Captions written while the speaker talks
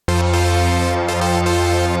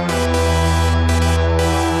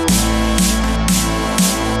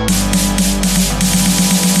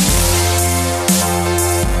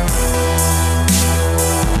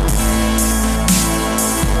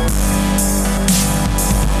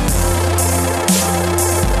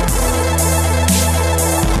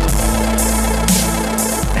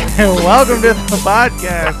Welcome to the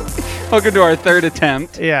podcast. Welcome to our third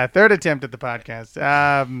attempt. Yeah, third attempt at the podcast.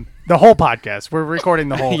 The whole podcast. We're recording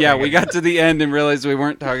the whole Yeah, thing. we got to the end and realized we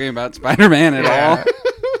weren't talking about Spider-Man at all.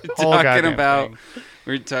 Whole goddamn thing.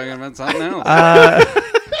 We were talking about something else.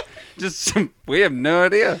 We have no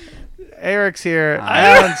idea. Eric's here.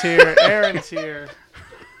 Alan's here. Aaron's here.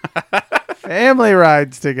 Family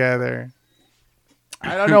rides together.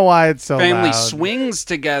 I don't know why it's so Family loud. swings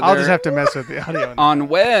together. I'll just have to mess with the audio. on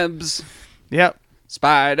webs. Yep.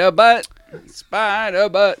 Spider butt. Spider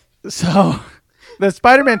butt. So, the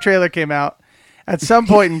Spider-Man trailer came out. At some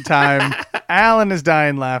point in time, Alan is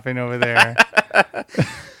dying laughing over there.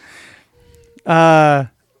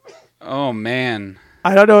 Oh, man.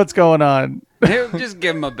 I don't know what's going on. Just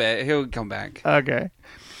give him a bit. He'll come back. Okay.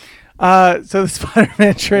 So the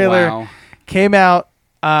Spider-Man trailer Wow. came out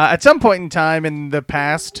at some point in time in the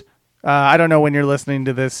past. I don't know when you're listening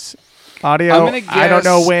to this audio. I'm gonna guess, I don't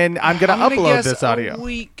know when I'm going to upload guess this audio. A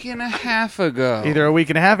week and a half ago. Either a week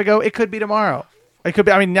and a half ago. It could be tomorrow. It could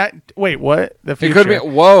be. I mean, wait, what? The It future. could be.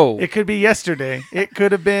 Whoa. It could be yesterday. It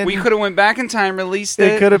could have been. We could have went back in time, released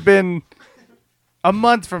it. It could have been a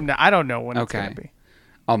month from now. I don't know when it's Okay. going to be.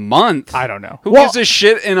 A month? I don't know. Who gives a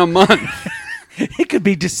shit in a month? It could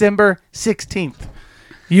be December 16th.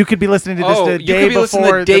 You could be listening to this the you day could be listening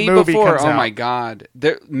before the day the movie before. comes Oh out. my god,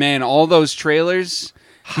 man! All those trailers.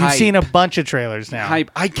 You've Hype. seen a bunch of trailers now. Hype.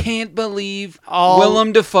 I can't believe All-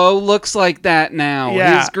 Willem Dafoe looks like that now.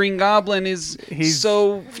 Yeah. His Green Goblin is He's-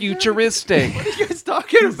 so futuristic. What are you guys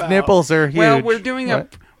talking about? Nipples are huge. Well, we're doing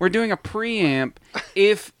What? a preamp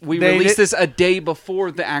if we They release did- this a day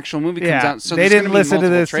before the actual movie comes out. So they there's didn't gonna be listen to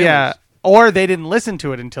multiple this. trailers. Yeah, or they didn't listen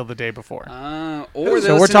to it until the day before. Or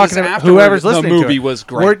So we're talking about whoever's listening The movie to it. was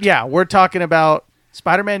great. We're talking about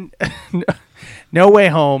Spider-Man No Way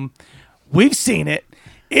Home. We've seen it.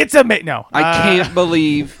 It's amazing. No, I can't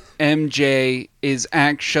believe MJ is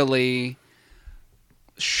actually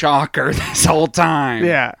Shocker this whole time.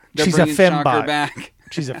 Yeah, They're she's a bringing Shocker fembot. back.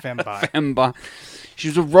 She's a fembot. Fembot. She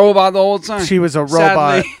was a robot the whole time. She was a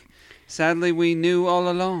robot. Sadly, we knew all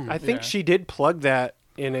along. I think she did plug that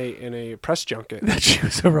in a press junket. That she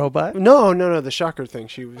was a robot. No, the Shocker thing.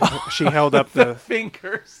 She held up the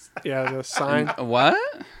Fingers. the sign, What?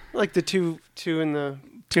 like the two in the.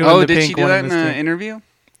 Two Oh, in the did pink, she do one that in the an stink. interview?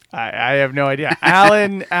 I have no idea.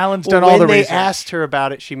 Alan's done When all the they research. asked her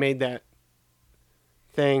about it, she made that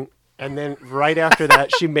thing, and then right after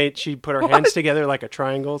that, she put her hands together like a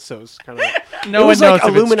triangle. So it was kind of No it one was knows like if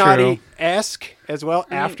it's Illuminati true. esque as well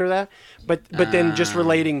after that. But then just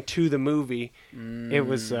relating to the movie, it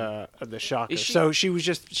was the Shocker. Is she- So she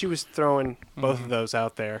was throwing both of those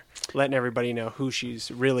out there, letting everybody know who she's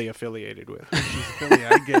really affiliated with. Yeah,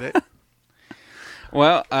 I get it.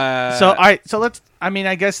 Well, So I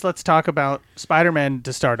guess let's talk about Spider-Man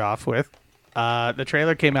to start off with. The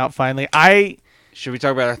trailer came out finally. should we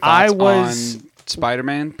talk about our I thoughts was- on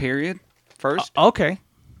Spider-Man? Period. First, Okay.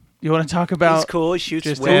 You want to talk He's about cool. He shoots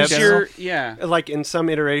just webs. in who's general? your Like in some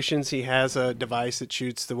iterations, he has a device that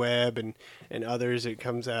shoots the web, and others it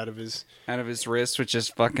comes out of his out of his wrist, which is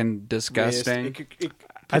fucking wrist. disgusting. It could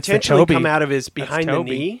That's the potentially Toby. come out of his behind the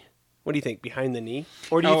Toby. knee. What do you think? Behind the knee,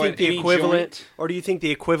 or do you Oh, think at the any equivalent? joint? Or do you think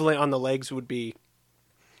the equivalent on the legs would be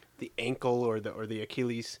the ankle or the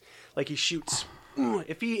Achilles? Like he shoots.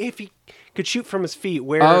 If he could shoot from his feet,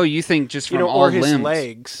 where Oh, you think just from all or his limbs,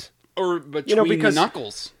 legs. or between because- the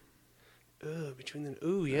knuckles? Between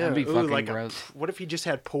the yeah, That'd be fucking like gross. what if he just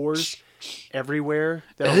had pores everywhere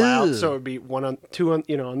that allowed? Ugh. So it would be two on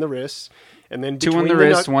on the wrists, and then Two on between the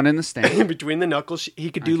wrist, one in the stand. between the knuckles, he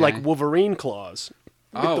could do Okay. like Wolverine claws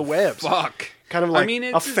with Oh, the webs. fuck! Kind of like I mean,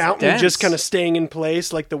 a it's fountain dense. just kind of staying in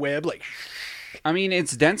place, like the web. Like I mean,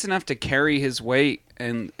 it's dense enough to carry his weight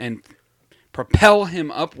and propel him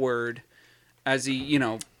upward as he,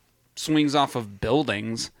 swings off of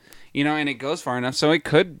buildings, and it goes far enough so it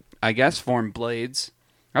could, I guess, form blades.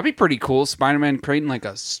 That'd be pretty cool. Spider-Man creating like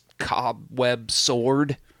a cobweb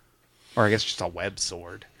sword, or I guess just a web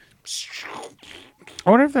sword. I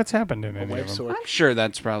wonder if that's happened in any web of them. sword. I'm sure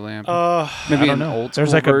that's probably happened. Maybe I don't an know. old There's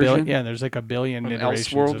school like a version, billion. Yeah, there's like a billion an iterations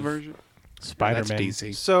Elseworld of version. Spider-Man. That's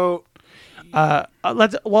DC. So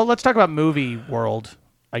Let's talk about movie world.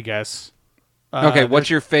 I guess. Okay, what's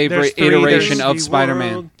your favorite three. iteration There's of the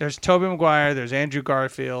Spider-Man? world. There's Tobey Maguire. There's Andrew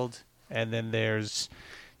Garfield, and then there's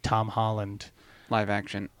Tom Holland Live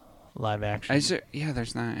action. live action. Is there, yeah,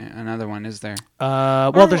 there's not another one, is there?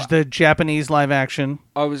 Well, there's the Japanese live action,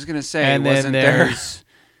 I was gonna say, and then wasn't there? there's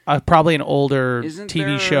probably an older Isn't TV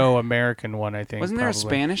there- show American one. I think Wasn't there a probably.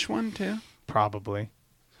 Spanish one too? Probably.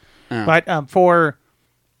 Oh. But for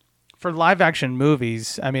live action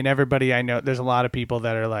movies, I mean, everybody I know, there's a lot of people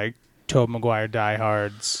that are like, Tobey Maguire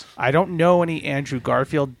diehards. I don't know any Andrew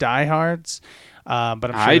Garfield diehards, but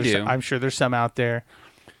I I'm sure do. I'm sure there's some out there.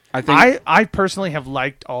 I think I personally have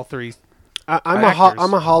liked all three. I'm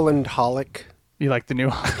actors. a Holland holic. You like the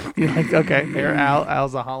new? You like okay? Here,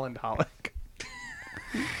 Al's a Holland holic.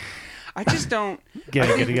 I just don't.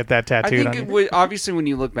 Get that I tattooed think on it you. would, obviously when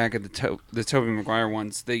you look back at the Tobey Maguire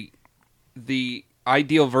ones, the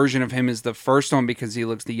ideal version of him is the first one because he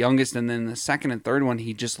looks the youngest, and then the second and third one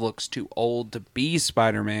he just looks too old to be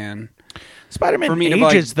Spider-Man. Spider-Man for me to,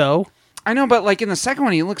 ages like- though. I know, but like in the second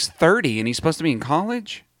one he looks 30 and he's supposed to be in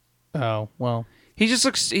college. Oh well. He just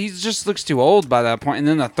looks too old by that point. And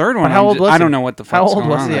then the third one, how old was I he? don't know what the How fuck's old going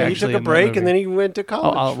was on he there. He actually took a in that break movie? and then he went to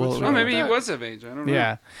college. well, What's wrong Oh, maybe with he that? was of age. I don't know.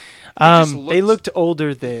 Yeah. They looked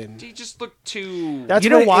older then. He just looked too. That's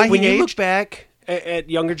You know why when he you look aged? back at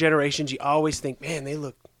younger generations, you always think, man, they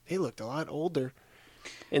looked a lot older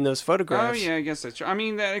in those Oh photographs. yeah, I guess that's true. I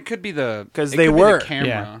mean, it could be the 'Cause it they could be were. the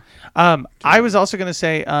camera. Yeah. I was also gonna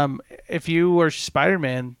say, if you were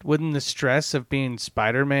Spider-Man, wouldn't the stress of being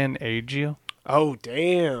Spider-Man age you? Oh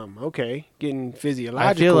damn. Okay, getting physiological.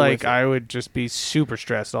 I feel like with it. I would just be super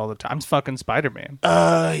stressed all the time. I'm fucking Spider-Man.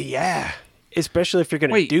 Yeah. Especially if you're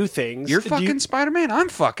gonna Wait, do things. You're Do fucking Spider-Man. I'm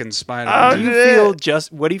fucking Spider-Man. Do you feel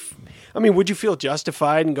just what do you? I mean, would you feel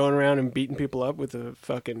justified in going around and beating people up with a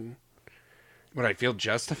fucking? Would I feel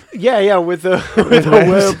justified? Yeah, with a web,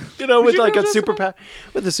 with you like a feel superpower,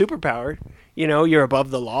 with a superpower. You're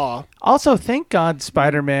above the law. Also, thank God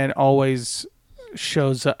Spider-Man always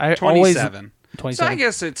shows up. 27. So 27. I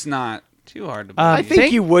guess it's not too hard to Uh, believe. I think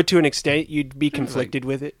Thank- you would to an extent. You'd be conflicted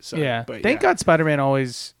with it. So, Yeah. but Thank God Spider-Man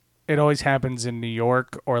always happens in New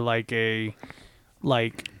York or like a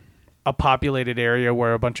populated area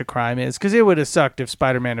where a bunch of crime is, because it would have sucked if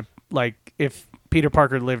Spider-Man, like if Peter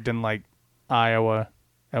Parker lived in like Iowa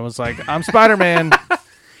and was like, I'm Spider-Man.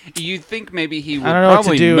 You'd think maybe he would I don't know what to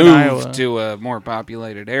probably do in move Iowa. to a more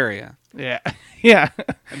populated area. Yeah. Yeah.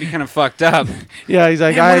 That'd be kind of fucked up. Yeah, he's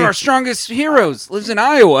like, Man, one of our strongest heroes lives in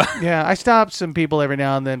Iowa. yeah, I stop some people every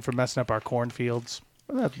now and then for messing up our cornfields.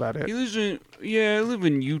 That's about it. He lives in, I live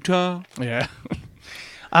in Utah. Yeah.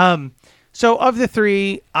 So of the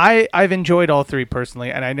three, I've enjoyed all three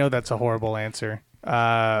personally, and I know that's a horrible answer.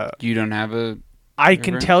 You don't have a. I can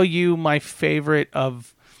Favorite? tell you my favorite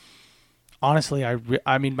of. Honestly,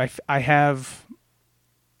 I have,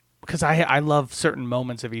 because I love certain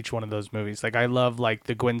moments of each one of those movies. Like I love like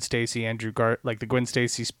the Gwen Stacy like the Gwen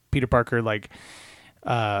Stacy Peter Parker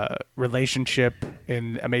relationship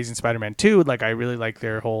in Amazing Spider-Man 2. Like I really like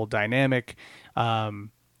their whole dynamic, and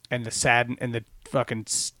the sad and the fucking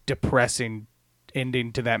depressing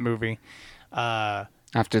ending to that movie.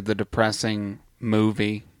 After the depressing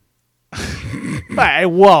movie.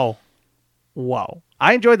 Whoa.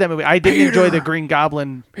 I enjoyed that movie. I didn't enjoy the Green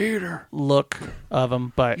Goblin Peter, look of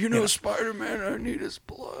him, but Spider-Man, I need his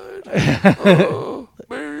blood. Oh,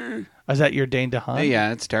 man. is that your Dane DeHaan?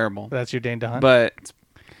 Yeah, it's terrible. That's your Dane DeHaan. But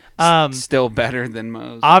Um, still better than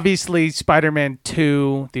most. obviously, Spider-Man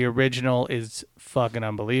 2, the original, is fucking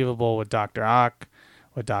unbelievable with Dr. Ock,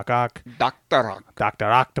 Dr. Rock. Dr.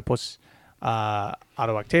 Octopus, Otto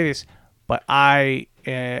Octavius. But I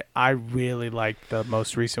really like the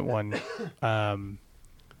most recent one.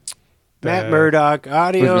 Matt Murdock,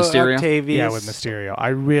 Audio With Mysterio? Octavius. Yeah, with Mysterio. I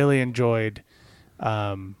really enjoyed,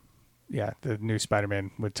 the new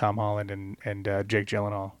Spider-Man with Tom Holland and Jake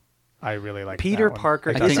Gyllenhaal. I really like Peter that one. Parker.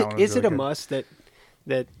 I thought Is that it one was is it really a good. must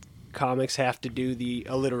that comics have to do the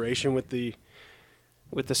alliteration with the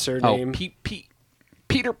surname?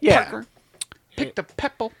 Peter Yeah. Parker. Pick the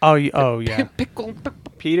pepple. Oh, yeah. Pickle.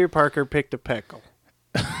 Peter Parker picked a peckle.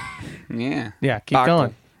 Yeah. Yeah, keep Buckle.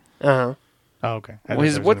 going. Uh-huh. Oh, okay. I thought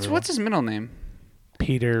What's there was another what's his middle name? one.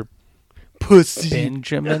 Peter Pussy.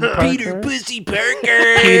 Benjamin Parker? Pussy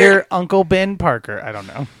Parker. Peter Uncle Ben Parker. I don't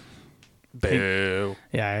know. Boo.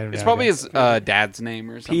 Yeah, I have It's no probably idea. his dad's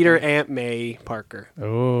name or something. Peter Aunt May Parker.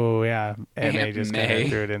 Oh, yeah. Aunt M.A. just kind May. of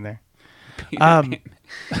threw it in there.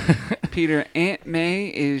 Peter Aunt May,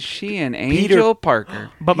 is she an Angel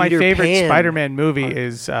Parker? But my Peter favorite Pan. Spider-Man movie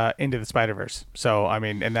is Into the Spider-Verse. So, I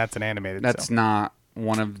mean, and that's an animated. That's so. not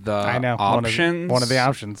one of the I know. options. One of the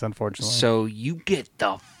options, unfortunately. So you get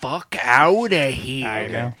the fuck out of here. I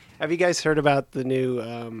know. Have you guys heard about the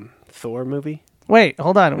new Thor movie? Wait,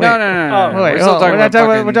 hold on. Wait. No. Oh, wait, We're still talking we're not about talking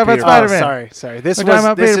fucking we're talking about Peter Spider-Man. Oh, sorry. This We're talking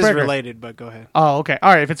about Peter is Parker. related, but go ahead. Oh, okay.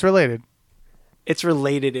 All right, if it's related. It's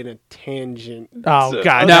related in a tangent. Oh,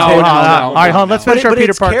 God. No, Hold no, on. no, All right, hold on. no. Let's finish our but Peter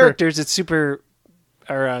it's Parker. characters. It's super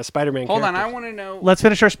or Spider-Man. Hold on, characters. I want to know. Let's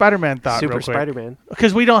finish our Spider-Man thought Super real quick. Spider-Man.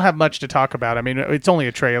 Because we don't have much to talk about. I mean, it's only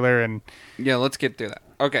a trailer, and Yeah, let's get through that.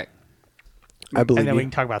 Okay. I believe And then we you.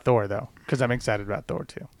 can talk about Thor though, because I'm excited about Thor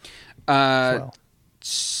too. Uh,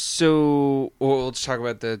 Well, well, let's talk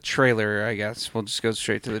about the trailer. I guess we'll just go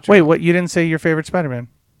straight to the wait, trailer. what? You didn't say your favorite Spider-Man?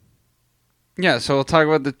 Yeah, so we'll talk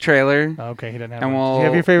about the trailer. Oh, okay, he didn't have And one. Do we'll- you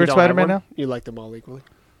have your You favorite don't have Spider-Man one? now? You like them all equally?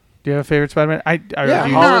 Do you have a favorite Spider-Man? Yeah, do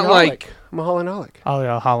you- Holland- I'm a Hollandaholic. Oh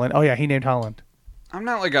yeah, Holland. Oh yeah, he named Holland. I'm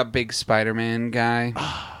not like a big Spider-Man guy.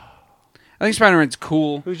 I think Spider-Man's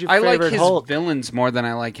cool. Who's your I like favorite his Hulk? villains more than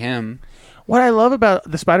I like him. What I love about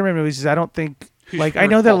the Spider-Man movies is I don't think like I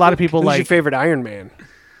know that a lot of people Who's your like. favorite Iron Man?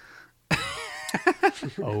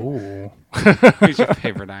 Oh, Who's your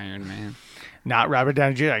favorite Iron Man? not Robert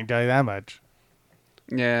Downey Jr. I can tell you that much.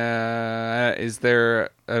 Yeah, is there?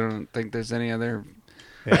 I don't think there's any other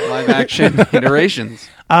live-action iterations.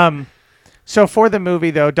 So for the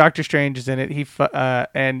movie though, Doctor Strange is in it.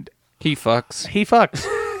 And He fucks. he fucks.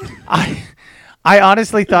 I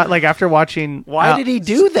honestly thought like after watching. Why did he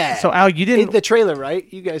do that? So Al, you In didn't. the trailer, right?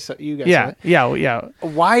 You guys saw Yeah, it. yeah.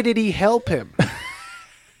 Why did he help him?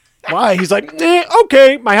 Why? He's like,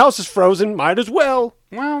 okay, my house is frozen. Might as well.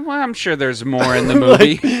 Well, I'm sure there's more in the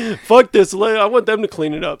movie. Fuck this. I want them to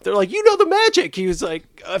clean it up. They're like, you know the magic. He was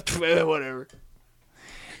like, whatever.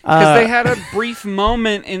 Because they had a brief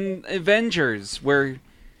moment in Avengers where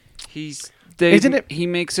he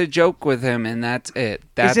makes a joke with him, and that's it.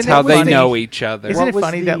 That's Isn't it how they funny- know each other. Isn't it was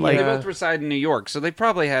funny the, that like They both reside in New York, so they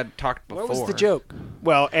probably had talked before. What was the joke?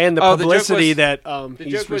 Well, and the Oh, the joke publicity was- that The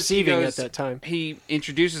he's joke was he receiving goes- at that time. He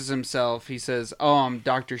introduces himself. He says, "Oh, I'm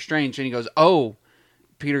Doctor Strange," and he goes, "Oh."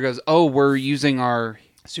 Peter goes, "Oh, we're using our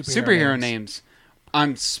superhero names.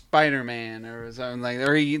 I'm Spider-Man," or something like.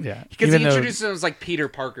 Or he, Yeah. because Even he though- introduces him as like Peter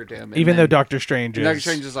Parker to him, and even though then Doctor Strange is Doctor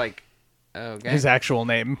Strange is like, okay, his actual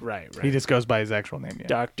name. Right. He just goes by his actual name. Yeah.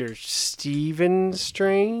 Dr. Stephen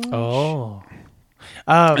Strange. Oh.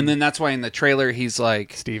 and then that's why in the trailer he's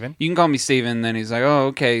like, Steven? "You can call me Steven." Then he's like, "Oh,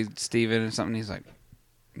 okay, Steven," or something. He's like,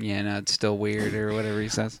 "Yeah, no, it's still weird," or whatever he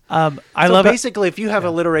says. I So love it. basically, if you have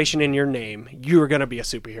alliteration in your name, you are going to be a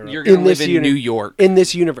superhero. You're gonna live in uni- New York. In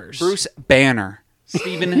this universe. Bruce Banner,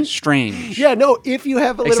 Stephen Strange. Yeah, no, if you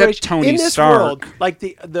have Except alliteration Tony in this Stark. world, like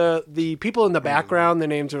the people in the background, the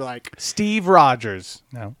names are like Steve Rogers.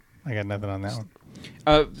 No, I got nothing on that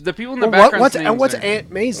one. The people in the Well, background. what's Aunt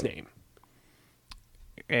May's name?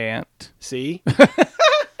 Aunt. See?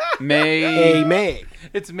 May? A May.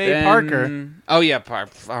 It's May Ben- Parker. Oh yeah,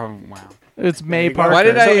 Oh wow. It's May you go. Parker. Why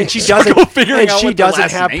did I? So- and she struggle doesn't- figuring and out she what the doesn't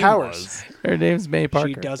last have name powers. was. Her name's May Parker.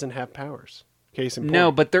 She doesn't have powers. Case in point.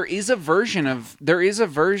 No, but there is a version.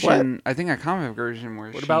 I think a comic version where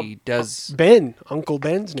What she about does Ben, Uncle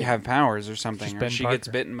Ben's name. have powers or something, Just or Ben she gets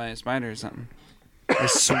Parker. bitten by a spider or something. I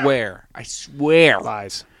swear.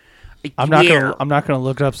 Lies. I'm not gonna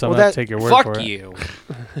look it up. So Well, I'm gonna that- take your word Fuck for it. you.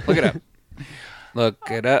 Look it up. Look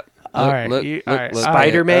it up. All Look, right, look, you- look, all right, look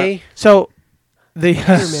Spider it May. So the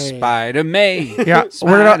Spider May. Spider May. yeah,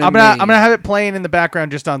 I'm gonna have it playing in the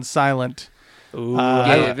background just on silent. Ooh.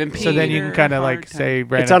 Giving So then you Peter can kind a of like hard time. say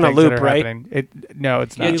random It's on a things loop, that are right? happening. No,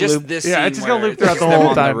 it's not. Yeah, just loop. this. Yeah, scene it's just gonna where loop throughout the it's them whole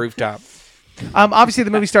on time. the rooftop. Obviously,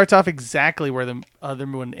 the movie starts off exactly where the other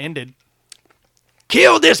one ended.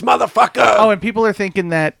 Kill this motherfucker. Oh, and people are thinking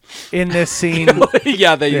that in this scene,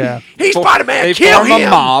 Yeah, they. Yeah. He's Spider-Man, They kill form him! a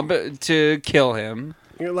mob to kill him,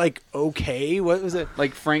 You're like, okay, what was it?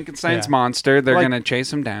 like Frankenstein's Yeah. monster. They're Like- gonna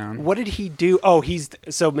chase him down. What did he do? Oh,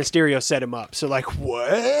 so Mysterio set him up. So like,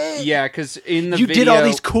 what? Yeah, because in the You video, did all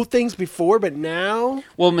these cool things before, but now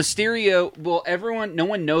Well, Mysterio. Well, no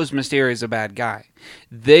one knows Mysterio is a bad guy.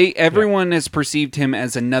 Everyone has perceived him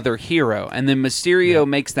as another hero, and then Mysterio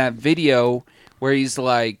makes that video where he's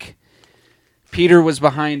like, Peter was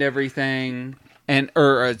behind everything,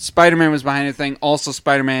 or Spider-Man was behind everything. Also,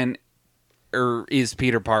 Spider-Man is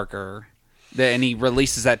Peter Parker. And he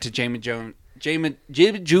releases that to Jonah Jameson.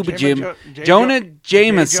 J.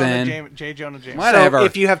 Jonah Jameson. Whatever. So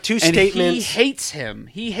if you have two And statements, he hates him.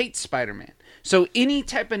 He hates Spider-Man. So any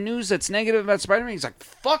type of news that's negative about Spider-Man, he's like,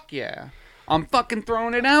 "Fuck yeah, I'm fucking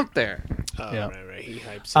throwing it out there." Yeah. right. He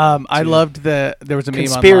hypes. It I too. loved there was a meme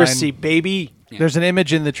Conspiracy, online. baby. There's an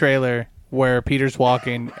image in the trailer where Peter's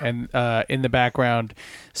walking, and in the background,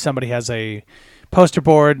 somebody has a poster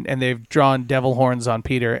board, and they've drawn devil horns on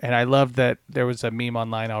Peter. And I loved that there was a meme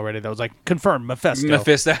online already that was like, "Confirm Mephisto."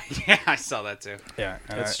 Mephisto. Yeah, I saw that too. Yeah,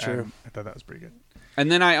 That's true. I thought that was pretty good.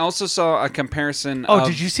 And then I also saw a comparison. Oh, of,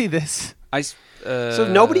 did you see this? So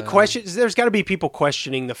nobody questions. There's got to be people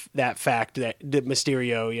questioning that fact that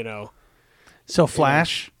Mysterio, So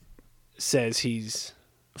Flash says he's.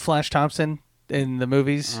 Flash Thompson in the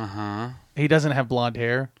movies, he doesn't have blonde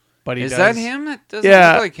hair, but he Is does. that him? That doesn't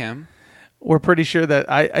Yeah. look like him. We're pretty sure that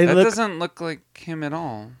I That look. doesn't look like him at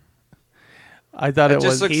all. I thought It it just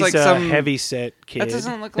was. looks He's like a some heavy set kid. That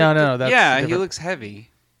doesn't look like. No, no, that's yeah, he different. looks heavy.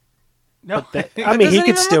 No. I That mean, he doesn't could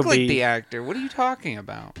even still look like be. the actor. What are you talking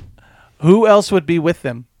about? Who else would be with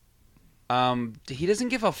them? He doesn't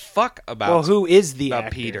give a fuck about. Well, who is the about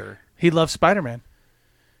actor? Peter? He loves Spider-Man.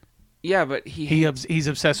 Yeah, but He's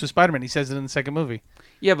obsessed with Spider-Man. He says it in the second movie.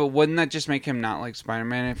 Yeah, but wouldn't that just make him not like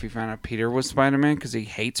Spider-Man if he found out Peter was Spider-Man because he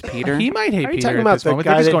hates Peter? He might hate Are you Peter talking at about this the moment.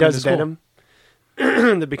 They're guy just that going into does school.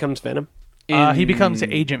 Venom? That becomes Venom. He becomes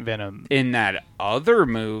Agent Venom. in that other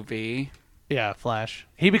movie, Yeah, Flash.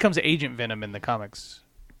 He becomes Agent Venom in the comics.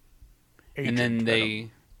 and then Agent they.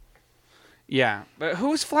 Venom. Yeah, but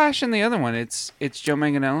who's Flash in the other one? It's Joe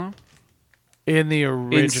Manganiello. in the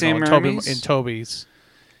original Sam Toby, Raimi's? in Toby's.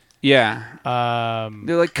 Yeah,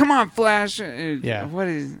 They're like, "Come on, Flash!" Yeah. What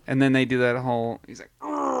is? And then they do that whole. He's like,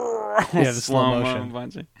 Yeah, the slow motion.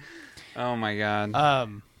 punching. Oh my god.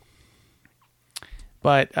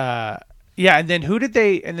 Yeah, and then who did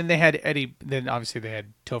they? And then they had Eddie. Then obviously they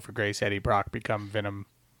had Topher Grace, Eddie Brock become Venom.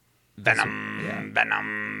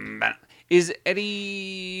 Venom. Is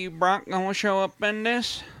Eddie Brock gonna show up in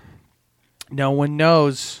this? No one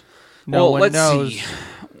knows. No Well, one let's knows. see.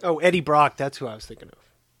 Oh, Eddie Brock. That's who I was thinking of.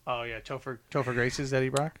 Oh yeah, Topher Grace is Eddie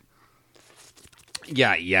Brock.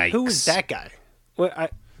 Yeah, yikes. Who is that guy?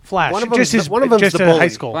 What? Flash. One of them's just the- his, one of them's just the a bully. high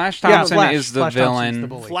school. Flash Yeah, Thompson Flash. is the Flash Thompson's villain. the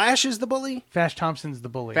bully. Flash is the bully. Flash Thompson's the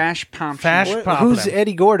bully. Flash Thompson. Flash What- Pop who's them.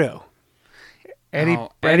 Eddie Gordo? Eddie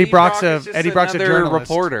Oh, Eddie Brock's Brock a is just Eddie Brock's a another journalist.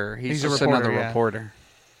 reporter. He's a just reporter, another yeah. reporter.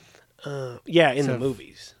 Yeah, in So- the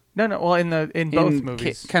movies. No, well, in both In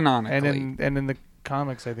movies, canonically. and in the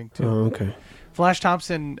comics, I think too. Oh, okay. Flash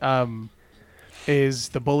Thompson is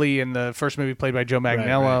the bully in the first movie, played by Joe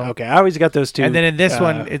Manganiello. Right. Okay, I always got those two. And then in this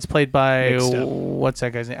one, it's played by mixed up. what's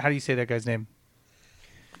that guy's name? How do you say that guy's name?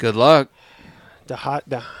 Good luck.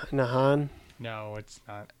 Nahan. No, it's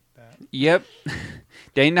not that. Yep.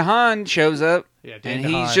 Dane DeHaan shows up. Yeah, Dane and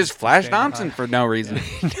DeHaan. he's just Flash Dane Thompson DeHaan. for no reason.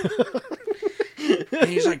 And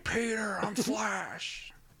he's like, Peter, I'm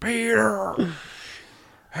Flash. Peter.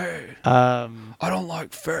 Hey, I don't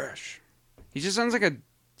like fish. He just sounds like a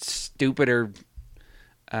stupider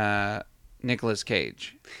Nicolas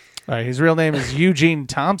Cage. All right, his real name is Eugene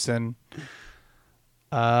Thompson.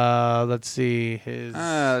 Let's see his.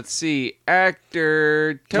 Let's see.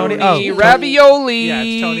 Actor Tony, Tony- Ravioli. Yeah,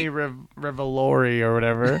 it's Tony Revolori or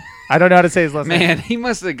whatever. I don't know how to say his last name. Man, he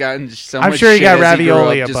must have gotten so I'm much sure he shit got as he grew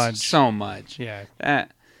ravioli up, a just bunch. So much. Yeah.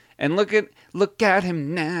 And look at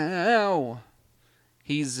him now.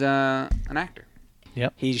 He's an actor.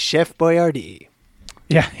 He's Chef Boyardee.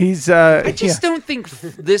 Yeah, he's. I just don't think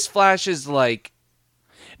this Flash is like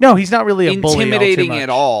No, he's not really a bully all too intimidating much. at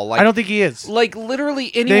all. Like, I don't think he is. Like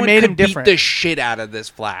literally anyone made him could beat different. the shit out of this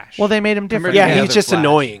Flash. Well, they made him different. Remember Yeah, the he's other just Flash.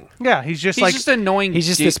 annoying. Yeah, he's just he's like just annoying. he's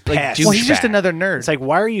just this pest. well, he's just douchebag. another nerd. It's like,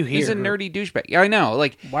 why are you here? He's a nerdy douchebag. Yeah, I know.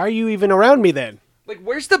 Like Why are you even around me then?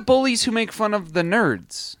 where's the bullies who make fun of the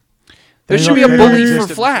nerds? They There should don't- be a they don't bully exist for in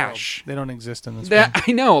this Flash. world. They don't exist in this world. That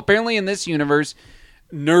I know. Apparently, in this universe,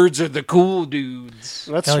 nerds are the cool dudes.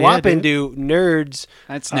 Let's Hell swap yeah, and do nerds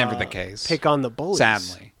That's never the case. pick on the bullies.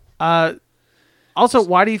 Sadly. Also,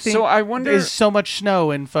 why do you think So I wonder- there's so much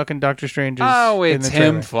snow in fucking Doctor Strange's? Oh, in it's the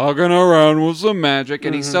him trailer? fucking around with some magic,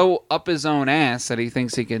 and he's so up his own ass that he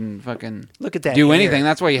thinks he can fucking Look at that. do hair. anything.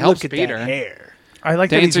 That's why he helps Look at Peter. That hair. I like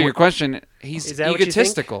To that answer he's. your question, he's Is that what you think?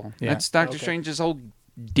 egotistical. Yeah. That's Doctor Okay. Strange's whole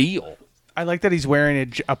deal. I like that he's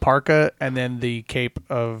wearing a parka and then the cape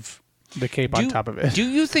on top of it. Do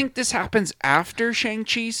you think this happens after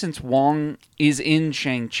Shang-Chi, since Wong is in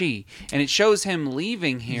Shang-Chi, and it shows him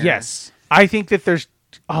leaving here? Yes, I think that there's.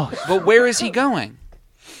 Oh, But where is he going?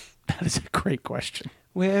 that is a great question.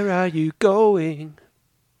 Where are you going?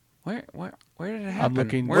 Where did it happen?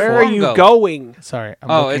 looking- Where'd Where are Wong you go? going? Sorry. I'm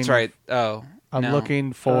Oh, looking, it's right. Oh, I'm no.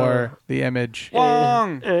 looking for the image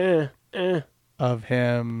Wong. of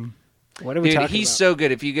him. What are we Dude, talking he's about? so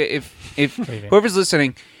good. If you get if Wait. whoever's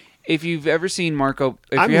listening, if you've ever seen if I'm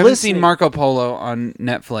you haven't listening. seen Marco Polo on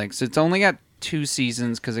Netflix, it's only got 2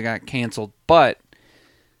 seasons because it got canceled. But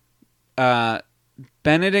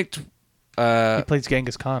Benedict, He plays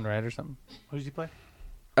Genghis Khan, right, or something. Who does he play?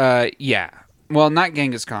 yeah, well, not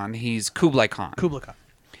Genghis Khan. He's Kublai Khan, Kublai Khan.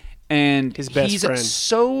 and His best he's friend.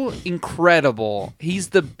 so incredible. He's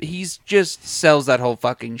just sells that whole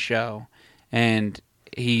fucking show, and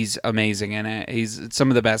he's amazing in it. It's some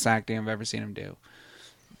of the best acting I've ever seen him do.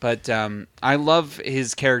 But I love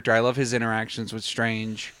his character. I love his interactions with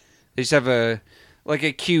Strange. They just have a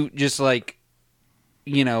cute, just like,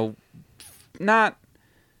 not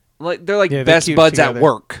like they're like Yeah, they're best cute buds together. at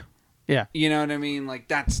work. Yeah. You know what I mean? Like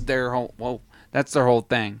that's their whole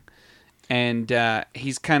thing. and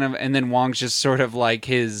he's kind of, and then Wong's just sort of like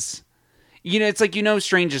his, it's like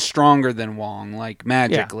Strange is stronger than Wong, like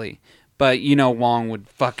magically, but Wong would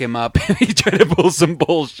fuck him up and he tried to pull some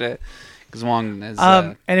bullshit because Wong is.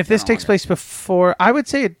 And if this takes place before, I would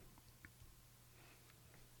say it.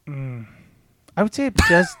 I would say it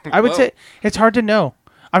does. I would say it's hard to know.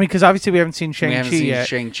 I mean, because obviously we haven't seen Shang-Chi yet.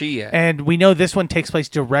 Shang-Chi yet. And we know this one takes place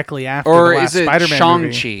directly after or the last is it Spider-Man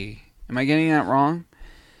movie. Shang-Chi? Am I getting that wrong?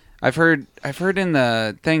 I've heard in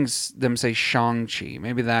the things them say Shang-Chi.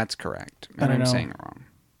 Maybe that's correct. Maybe I'm saying it wrong.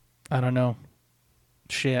 I don't know.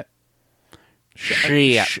 Shit.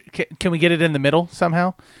 Can we get it in the middle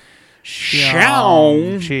somehow?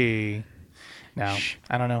 Shang-Chi. No,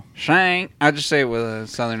 I don't know. Shang. I'll just say it with a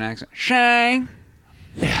southern accent. Shang.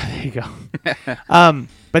 Yeah, there you go.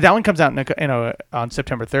 But that one comes out on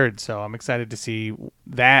September 3rd, so I'm excited to see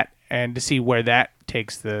that and to see where that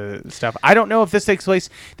takes the stuff. I don't know if this takes place.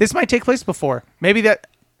 This might take place before. Maybe that.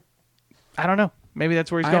 I don't know. Maybe that's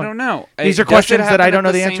where he's going. I don't know. These are questions that I don't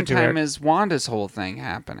know the answer to. At the same time as Wanda's whole thing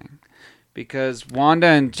happening, because Wanda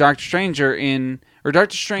and Doctor Strange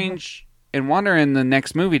Doctor Strange and Wanda are in the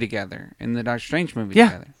next movie together, in the Doctor Strange movie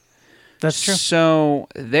together. That's true. So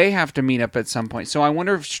they have to meet up at some point. So I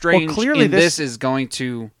wonder if Strange this is going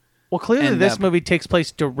to. Well, clearly this movie takes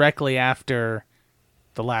place directly after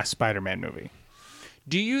the last Spider-Man movie.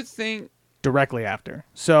 Do you think directly after?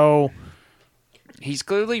 So he's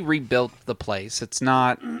clearly rebuilt the place. It's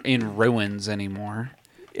not in ruins anymore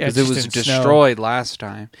because it was destroyed last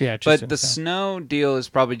time. Yeah, but the snow deal is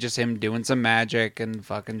probably just him doing some magic and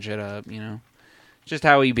fucking shit up. Just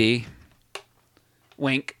how he be.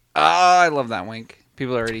 Wink. Oh, I love that wink.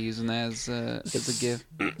 People are already using that as a gift.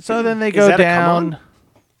 So then they go down.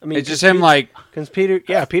 I mean, it's just him because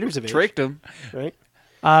Peter's of age. Tricked him, right?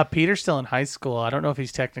 Peter's still in high school. I don't know if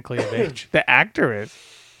he's technically of age. The actor is,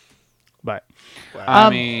 but I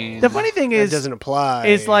mean, the funny thing is, that doesn't apply.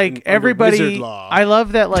 Is like everybody. Wizard law. I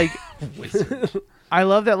love that I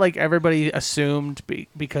love that everybody assumed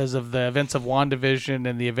because of the events of WandaVision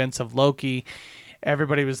and the events of Loki,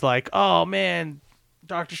 everybody was like, "Oh man,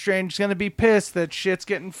 Doctor Strange is gonna be pissed that shit's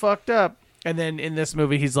getting fucked up." And then in this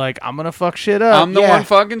movie, he's like, "I'm gonna fuck shit up." I'm the one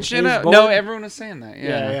fucking shit up. No, everyone was saying that.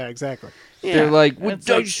 Yeah, exactly. They're like, "What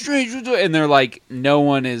Doctor Strange?" And they're like, "No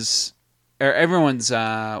one is, or everyone's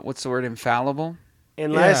what's the word? Infallible."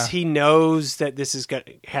 Unless he knows that this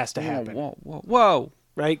has to happen. Whoa.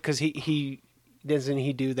 Right? Because he doesn't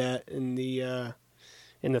he do that in the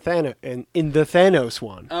Thanos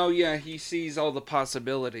one? Oh yeah, he sees all the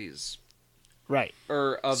possibilities. Right.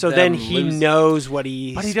 So then he knows what But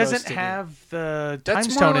he doesn't have the time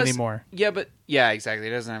stone anymore. Yeah, exactly.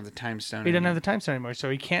 He doesn't have the time stone. He doesn't have the time stone anymore, so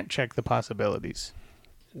he can't check the possibilities.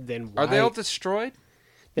 Then are they all destroyed?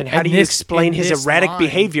 Then how do you explain his erratic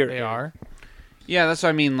behavior? They are. Yeah, that's what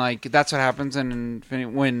I mean. Like that's what happens in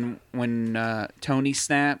Infinity when Tony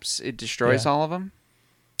snaps, it destroys all of them.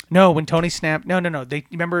 No, when Tony snapped. No. They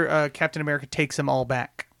remember Captain America takes them all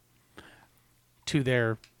back to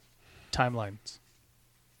their timelines.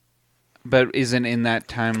 But isn't in that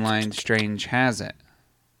timeline Strange has it?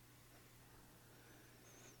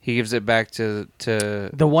 He gives it back to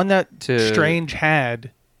the one that Strange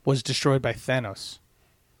had was destroyed by Thanos.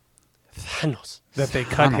 That they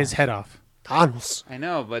cut his head off. Thanos. I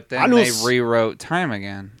know, but then they rewrote time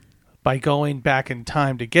again by going back in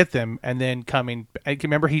time to get them, and then coming. I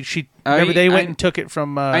remember they went and took it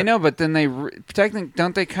from. I know, but then they technically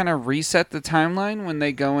don't they kind of reset the timeline when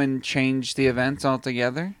they go and change the events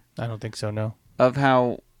altogether? I don't think so. No. Of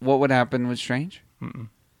what would happen with Strange? Mm-mm.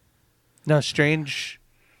 No, Strange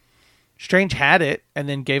had it and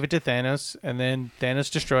then gave it to Thanos, and then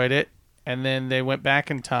Thanos destroyed it, and then they went back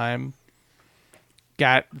in time.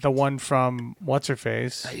 Got the one from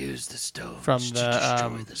what's-her-face. I used the stones from to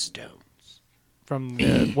destroy the stones. From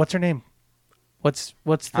the what's her name? What's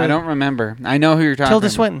the? I don't remember. I know who you're talking about. Tilda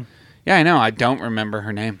Swinton. Yeah, I know. I don't remember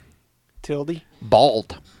her name. Tildy?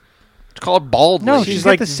 Bald. It's called Bald. No, she's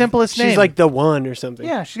got the simplest name. She's like the one or something.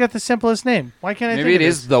 Yeah, she's got the simplest name. Why can't I think of Maybe it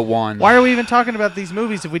is the one. Why are we even talking about these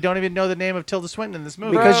movies if we don't even know the name of Tilda Swinton in this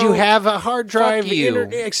movie? Because you have a hard drive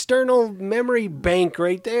external memory bank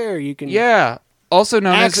right there. You can also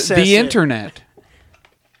known as the internet.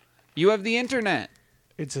 You have the internet.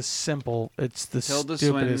 It's the Tilda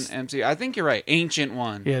stupidest. Swinton MC. I think you're right. Ancient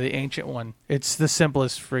one. Yeah, the ancient one. It's the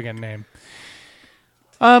simplest friggin' name.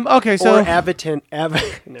 Okay, so or Avatent.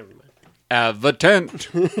 Never mind. Avatent.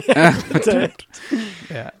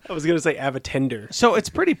 Yeah, I was gonna say Avatender. So it's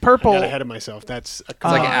pretty purple. I got ahead of myself. That's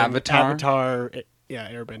like Avatar. Avatar.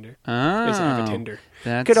 Yeah, Airbender. Ah, it's Avatender.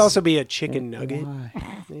 Could also be a chicken nugget,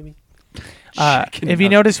 maybe. If you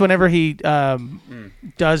notice, whenever he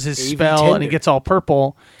does his Avi spell and he Tender. gets all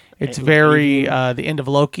purple, it's very the end of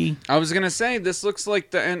Loki. I was gonna say this looks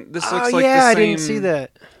like the end. This Oh looks like yeah, the I same didn't see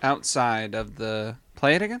that. outside of the.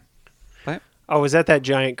 Play it again. Play it. Oh, was that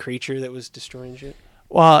giant creature that was destroying shit?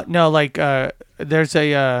 Well, no, like there's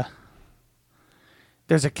a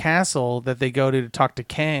castle that they go to talk to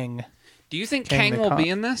Kang. Do you think Kang Kang the will Con- be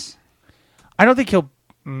in this? I don't think he'll.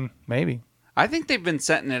 Maybe. I think they've been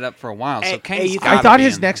setting it up for a while. So Hey, Kang's you- gotta I thought be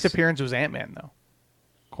his in next this. appearance was Ant-Man, though.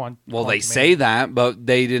 Well, they say that, but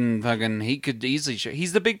they didn't fucking. He could easily.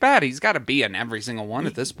 He's the big bad. He's got to be in every single one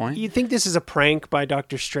at this point. You think this is a prank by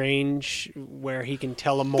Doctor Strange where he can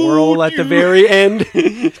tell a moral at the very end?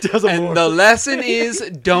 Tells a And moral. the lesson is,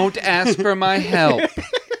 don't ask for my help,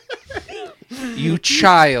 you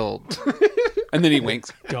child. And then he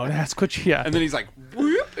winks, Don't ask what you. Yeah. and then he's like,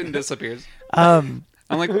 whoop, and disappears. Um,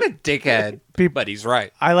 I'm like, what a dickhead. But he's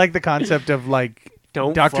right. I like the concept of like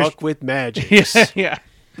Don't Doctor. fuck with magic. Yeah, yeah.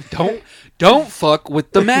 Don't fuck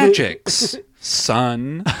with the magics,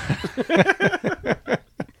 son.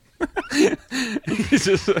 He's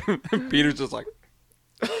just, Peter's just like,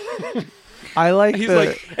 I like he's the.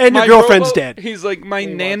 like, And your "My girlfriend's dead." He's like, my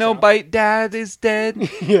walks nanobite dad is dead,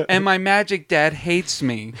 Yeah. and my magic dad hates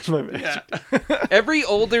me. My magic. Every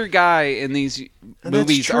older guy in these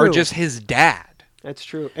movies are true. just his dad. That's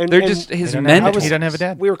true. And They're and just his he doesn't men. have- he doesn't have a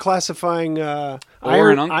dad. We were classifying an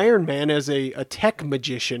Iron, uncle. Iron Man as a tech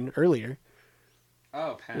magician earlier,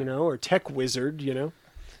 Oh, you know, or tech wizard, you know.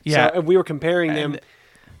 Yeah. So, and we were comparing them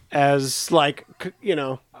as like,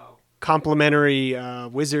 complementary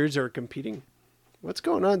wizards or competing. What's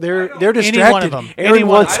going on? They're distracted. Any one of them. Aaron Any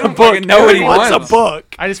one- wants I a don't book. fucking know Aaron any wants one a of them.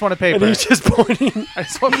 book. I just want a And paper. he's just pointing. I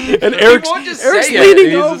just want. And Eric's, won't just Eric's say it. leaning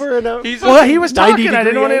He's just- over and out. he's Well, he was 90 talking. I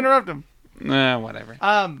didn't degree want to angle. interrupt him. Whatever.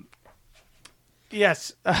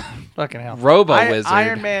 Yes. Fucking hell. Robo-Wizard.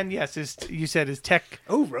 Iron Man. Yes. You said his tech.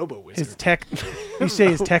 Oh, Robo Wizard. His tech. You say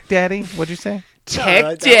his tech daddy. What'd you say? Tech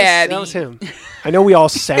That Daddy. was him. I know we all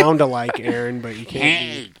sound alike, Aaron, but you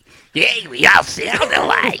can't. Yeah, we all sound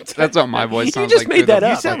alike. That's what my voice sounds just like. made through that the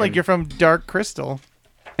up. You sound like you're from Dark Crystal.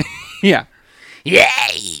 Yeah. Yay!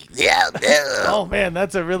 No, no. Oh man,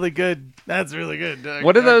 that's really good. That's really good.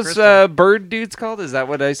 What are Dark those Crystal. bird dudes called? Is that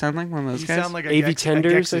what I sound like? One of those You guys? sound like a AV Gex- a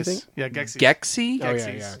tenders, I Gexes. think? Yeah, Gexes. Gexy? Oh, yeah,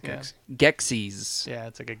 Gexies. yeah. Yeah. Gex. Gexies. Yeah,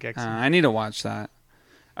 it's like a Gex. I need to watch that.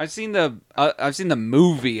 I've seen the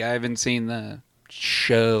movie. I haven't seen the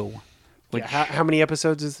show. Which, Yeah, how many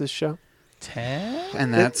episodes is this show? 10?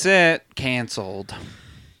 and that's it. Canceled.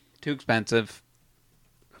 Too expensive.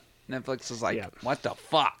 Netflix is like, Yeah. what the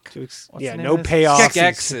fuck? What's Yeah, the name no of this? payoff.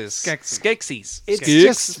 Skeksis. Skeksis. Skeksis. It's Skeksis.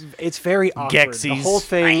 just, it's very awkward. The Gexies. whole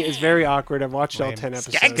thing is very awkward. I've watched all Lame. 10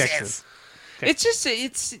 episodes. Skeksis. It's just,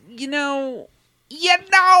 it's, oh,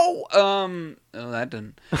 that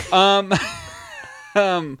didn't.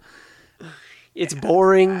 It's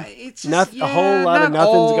boring. It's just, a whole lot of not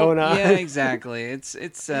nothing's all- going on. Yeah, exactly.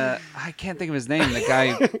 It's I can't think of his name.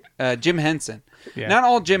 The guy, Jim Henson. Yeah. Not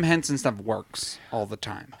all Jim Henson stuff works all the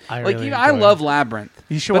time. I like really I enjoy love Labyrinth.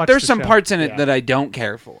 You should but watch there's the some show. parts in it Yeah. that I don't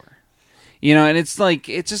care for. You know, and it's like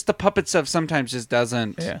it's just the puppet stuff sometimes just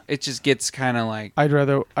doesn't. Yeah. It just gets kind of like I'd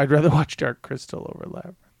rather watch Dark Crystal over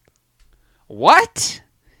Labyrinth. what?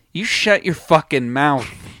 You shut your fucking mouth,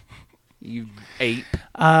 you ape.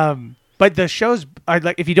 But the show's I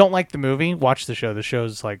like if you don't like the movie, watch the show. The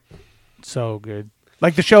show's like so good.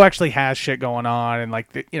 Like the show actually has shit going on and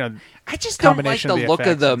like the, I just don't like combination the of the look of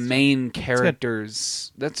effects the and stuff. main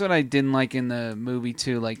characters. That's what I didn't like in the movie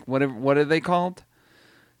too. Like what are they called?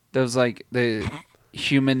 Those like the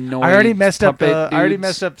humanoid. I already messed up puppet I already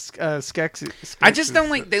dudes. messed up Skeksis. I just don't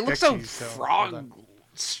like. They look so Skeksis, hold frog. on.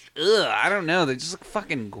 Ugh, I don't know. They just look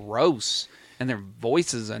fucking gross, and their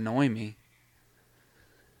voices annoy me.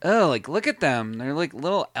 Oh, like look at them. They're like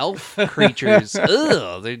little elf creatures.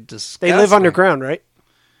 Ugh, they're disgusting. They live underground, right?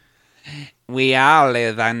 We all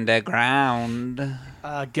live underground.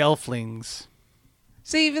 Gelflings.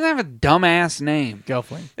 See, even they have a dumbass name.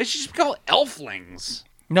 Gelfling. They should just be called elflings.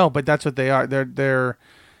 No, but that's what they are. They're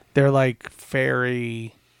like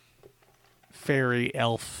fairy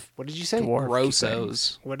elf What did you say? dwarf.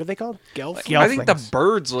 Grossos. What are they called? Gelf? Gelflings. I think the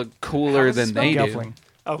birds look cooler than they do. Gelfling.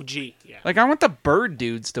 Oh, gee. Yeah. Like I want the bird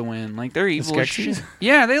dudes to win. Like they're evil as Skeksis? shit.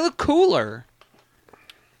 Yeah, they look cooler.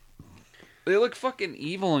 They look fucking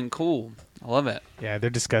evil and cool. I love it. Yeah, they're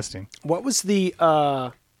disgusting. What was the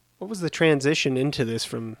transition into this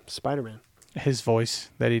from Spider-Man? His voice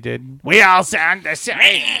that he did. We all sound the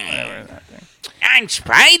same. I'm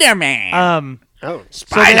Spider-Man. Oh,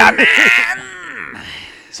 Spider-Man.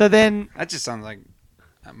 So then That just sounds like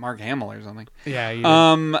Mark Hamill or something. yeah, you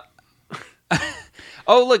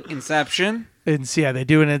Oh, look, Inception. Yeah, they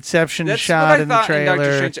do an Inception That's shot what I in the thought in Doctor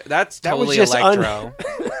trailer. Strange. That's That was totally just Electro.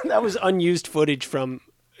 That was unused footage from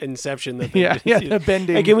Inception. That they Yeah, just yeah, used. the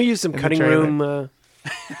bending Hey, can we use some in the cutting trailer. room?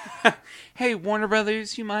 Hey, Warner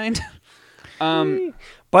Brothers, you mind?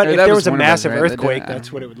 But Or if that there was was a Warner Bros., massive right? They did earthquake, it.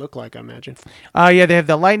 that's what it would look like, I imagine. Yeah, they have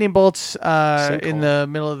the lightning bolts in Sinkhole. the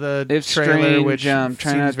middle of the If trailer, Strange which trying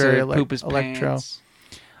seems not very to poop his electro. pants.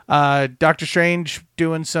 Doctor Strange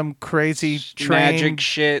doing some crazy Magic train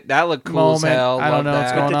shit. That looked cool as moment. hell. I don't Love know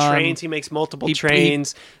what's that. going The on. trains, he makes multiple He-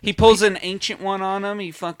 trains. He pulls an ancient one on him.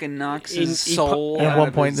 He fucking knocks his He- he soul pu- At out one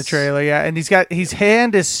of point in the his- trailer, yeah, and his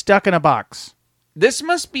hand is stuck in a box. This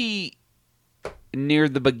must be near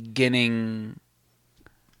the beginning.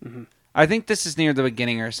 Mm-hmm. I think this is near the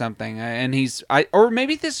beginning or something, and or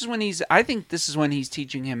maybe this is when he's. I think this is when he's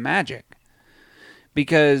teaching him magic,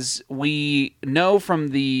 because we know from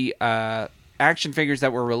the action figures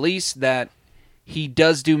that were released that he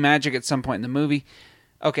does do magic at some point in the movie.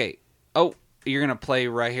 Okay. Oh, you're gonna play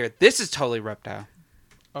right here. This is totally Reptile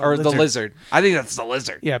or the lizard. I think that's the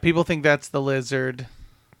lizard. Yeah, people think that's the lizard.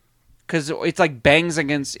 Because it's like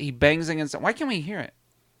he bangs against. Why can't we hear it?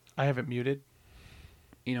 I have it muted.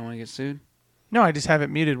 You don't want to get sued. No, I just have it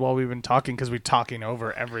muted while we've been talking because we're talking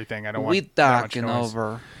over everything. I don't want We that much talking noise.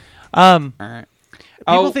 over. All right.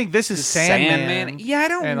 People think this is the Sandman. Yeah, I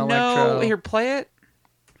don't and know. Electro. Here, play it.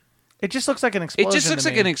 It just looks like an explosion. It just looks to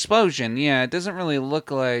like me. an explosion. Yeah, it doesn't really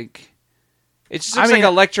look like. It just I looks mean-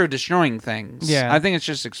 like Electro destroying things. Yeah. I think it's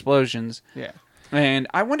just explosions. Yeah. And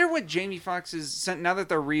I wonder what Jamie Foxx is now that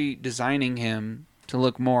they're redesigning him to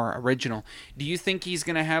look more original. Do you think he's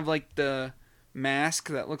gonna have like the mask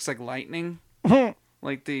that looks like lightning,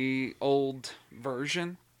 like the old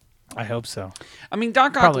version? I hope so. I mean,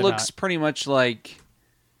 Doc Ock Probably looks not. pretty much like.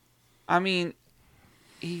 I mean,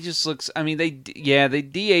 he just looks. I mean, they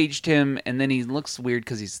de-aged him, and then he looks weird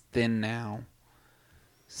because he's thin now.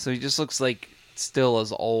 So he just looks like still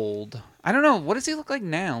as old. I don't know. What does he look like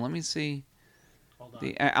now? Let me see.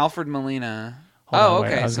 The Alfred Molina. Hold on, wait,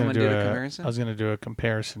 okay. I was Someone gonna did a do comparison. I was going to do a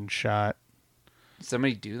comparison shot. Did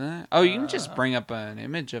somebody do that? Oh, you can just bring up an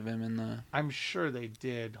image of him in the. I'm sure they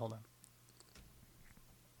did. Hold on.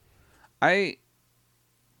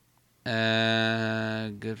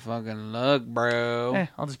 Good fucking luck, bro.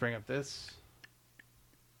 I'll just bring up this.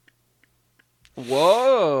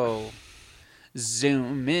 Whoa.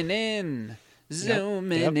 Zooming in.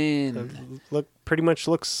 Zooming in. Look, pretty much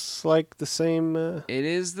looks like the same. It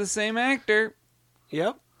is the same actor.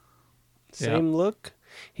 Yep. Same look.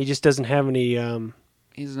 He just doesn't have any.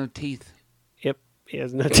 He has no teeth. Yep. He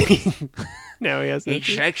has no teeth. No, he has no He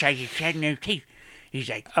teeth. looks like he's had no teeth. He's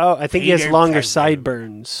like, Oh, I think he has Peter longer Parker.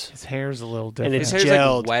 sideburns. His hair's a little And different. it's His hair's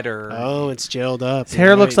gelled. like wetter. Oh, it's gelled up. His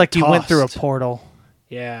hair looks Right, like he went through a tossed. portal.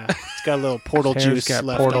 Yeah, it's got a little portal His hair's juice got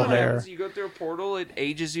left. portal on it. hair. You go through a portal, it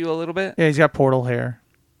ages you a little bit. Yeah, he's got portal hair.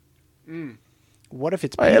 What if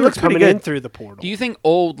it's Oh, it Peter looks pretty coming in good. through the portal? Do you think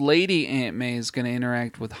old lady Aunt May is going to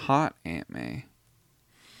interact with hot Aunt May?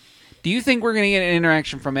 Do you think we're going to get an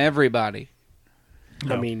interaction from everybody?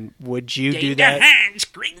 I mean, would you do the that? Hans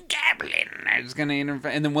Green Goblin. It's going to interfere,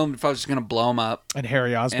 and then Willem Dafoe's just going to blow him up. And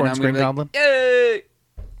Harry And Osborn's I'm Green gonna Goblin. be like, Yay!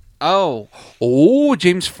 Oh,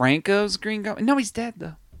 James Franco's Green Goblin. No, he's dead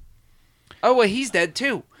though. Oh, well, he's dead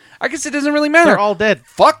too. I guess it doesn't really matter. They're all dead.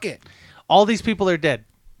 Fuck it. All these people are dead.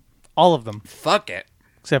 All of them. Fuck it.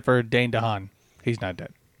 Except for Dane DeHaan. He's not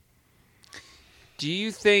dead. Do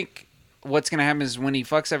you think what's going to happen is when he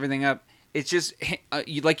fucks everything up, it's just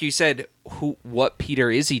like you said, what Peter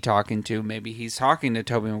is he talking to? Maybe he's talking to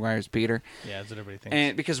Tobey Maguire's Peter. Yeah, that's what everybody thinks.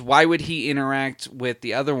 And because why would he interact with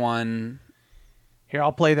the other one? Here,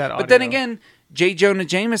 I'll play that audio. But then again, J. Jonah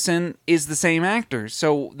Jameson is the same actor,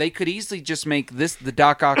 so they could easily just make this the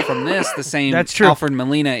Doc Ock from this the same. That's true. Alfred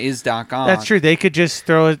Molina is Doc Ock. That's true. They could just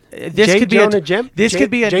throw it. This J. could be Jonah a, Jem- This J- could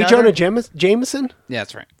be J. another. Jonah Jameson? Yeah,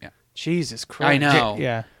 that's right. Yeah, Jesus Christ! I know.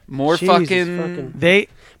 Yeah. More Jesus fucking. They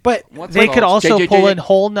But What's they it could called? also J- J- pull J- in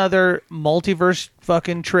whole nother multiverse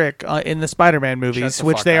fucking trick in the Spider-Man movies, the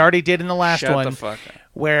which fuck they up. already did in the last Shut one. the fuck up.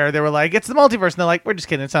 Where they were like, it's the multiverse. And they're like, we're just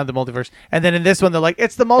kidding. It's not the multiverse. And then in this one, they're like,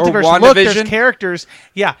 it's the multiverse. Look, there's WandaVision. characters.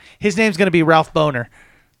 Yeah. His name's going to be Ralph Boner.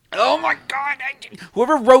 Oh my god!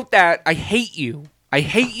 Whoever wrote that, I hate you. I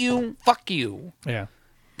hate you. Fuck you. Yeah.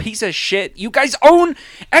 Piece of shit. You guys own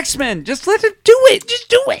X-Men. Just let it do it. Just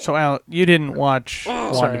do it. So, Al, you didn't watch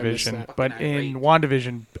Sorry, I missed WandaVision. that. But in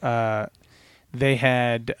WandaVision, they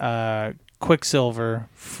had Quicksilver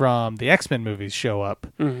from the X-Men movies show up,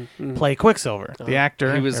 play Quicksilver, the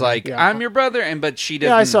actor. He was like, Yeah. "I'm your brother," but she didn't.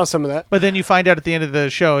 yeah, I saw some of that. But then you find out at the end of the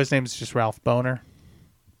show, his name's just Ralph Boner.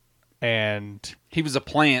 and He was a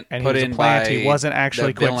plant And he put was a in plant. by He wasn't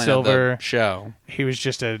actually the villain of the Quicksilver. show. he was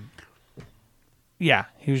just a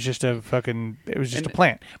he was just a fucking it was just a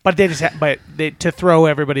plant. But they just to throw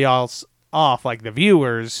everybody else off, like the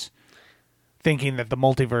viewers, thinking that the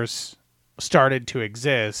multiverse started to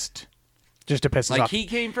exist, just to piss us Like off. he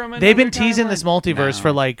came from. They've been another teasing timeline? this multiverse No.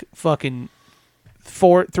 for like fucking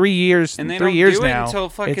 3 years. and they 3 don't years do it now. until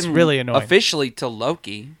fucking It's really annoying. officially till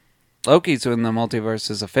Loki. Loki's when the multiverse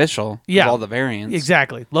is official. Yeah. With all the variants.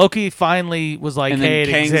 Exactly. Loki finally was like, And "Hey, then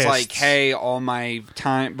it Kang's exists." like, "Hey, all my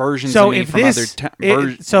time versions So of me if from this,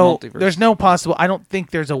 other so multiverses." there's no possible. I don't think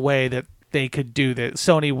there's a way that they could do that.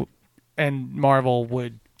 Sony and Marvel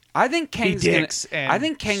would. I think Kang's gonna. dicks and I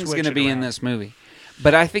think Kang's switch gonna it be in around. this movie,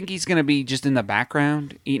 but I think he's gonna be just in the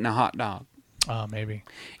background eating a hot dog. Oh, maybe.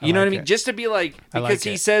 You know what I like mean? it. Just to be like, I because like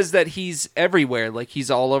he it. says that he's everywhere, like he's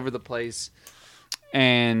all over the place,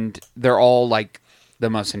 and they're all like the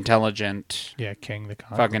most intelligent Yeah, King the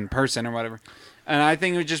Conqueror. fucking person or whatever. And I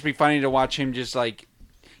think it would just be funny to watch him just like,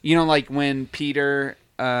 you know, like when Peter,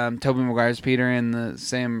 Tobey Maguire's Peter in the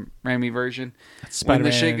Sam Raimi version, when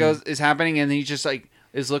the shit Spider-Man. is happening, and he just like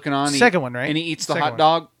is looking on. Second one, right? And he eats the Second hot one.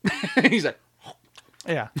 dog. He's like,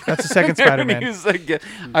 Yeah, that's the second Spider-Man. He's like,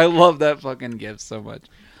 I love that fucking gift so much.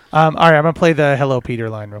 All right, I'm gonna play the "Hello Peter"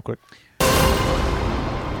 line real quick.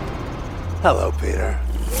 Hello, Peter.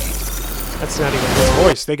 That's not even his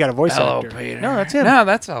voice. They got a voice actor. Peter. No, that's him. No,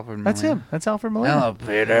 that's Alfred. That's Molina. him. That's Alfred Molina.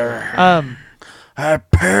 Peter. Hey,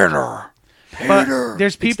 Peter. But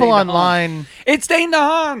there's people Dane DeHaan. online. It's Dane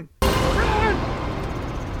DeHaan.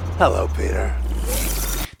 Hello, Peter.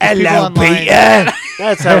 People Hello, online- Peter.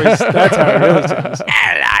 That's how he really sounds.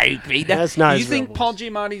 Hello, Peter. That's not You his think real Paul voice.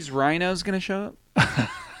 Giamatti's Rhino's gonna show up?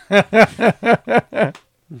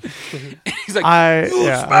 He's like, I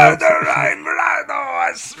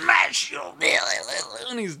smash you.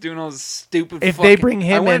 and he's doing all this stupid. If fucking, they bring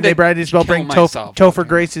him in, they might as well bring Topher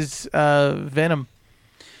Grace's Venom.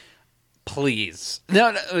 Please,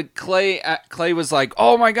 no. Clay was like,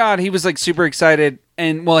 "Oh my god!" He was like super excited,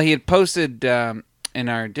 and well, he had posted in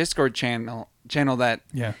our Discord channel that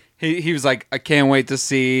Yeah. he was like, "I can't wait to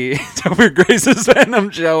see Topher Grace's Venom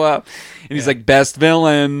show up," and he's like, "Best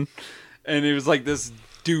villain," and it was like this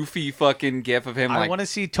doofy fucking gif of him. I like, want to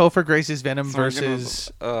see Topher Grace's Venom Throwing him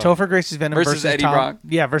versus over- Topher Grace's Venom versus Eddie Tom, Brock.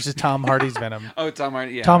 Yeah, versus Tom Hardy's Venom. oh, Tom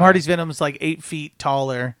Hardy. Yeah, Tom Hardy's Venom is like 8 feet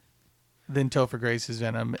taller than Topher Grace's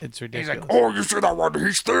Venom. It's He's ridiculous. like, "Oh, you see that one?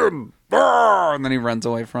 He's thin." Ah! And then he runs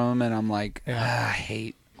away from him, and I'm like, Yeah. I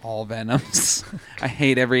hate all Venoms. I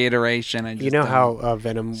hate every iteration. I just You know don't- how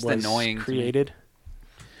Venom Just was annoying to me. created?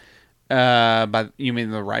 But you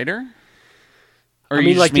mean the writer? Or I you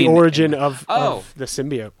mean, just like the origin of the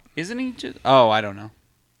symbiote. Isn't he just? Oh, I don't know.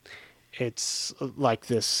 It's like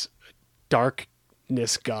this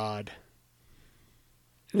darkness god.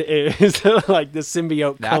 It's like the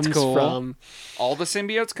symbiote That's comes cool. from. All the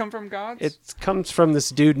symbiotes come from gods. It comes from this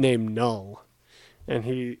dude named Null,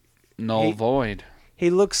 and Null he- Void. he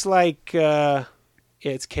looks like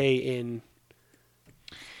it's K in.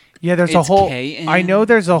 yeah, there's a It's whole. K-N? I know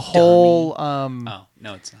there's a whole. Oh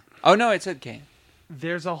no, it's not. Oh no, it said Kane.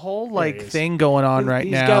 There's a whole There like he is. thing going on right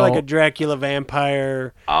He's now. got like a Dracula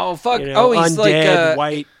vampire. Oh fuck! You know, oh, he's undead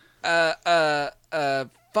like white.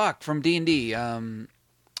 fuck from D&D.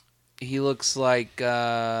 He looks like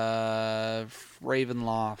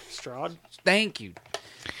Ravenloft. Strahd. Thank you.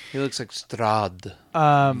 He looks like Strahd.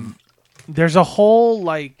 There's a whole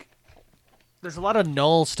like. There's a lot of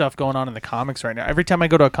Null stuff going on in the comics right now. Every time I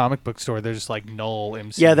go to a comic book store, there's like Null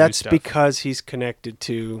MCU Yeah, that's stuff. because he's connected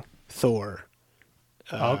to Thor.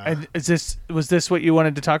 And was this what you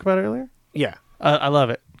wanted to talk about earlier? Yeah. I love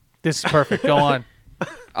it. This is perfect. Go on.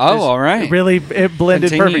 Oh, all right. It blended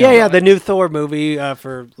Continue. perfectly. Yeah, the new Thor movie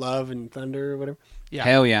for Love and Thunder or whatever. Yeah.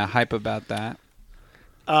 Hell yeah, hype about that.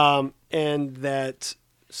 And that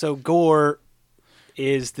so Gore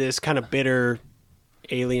is this kind of bitter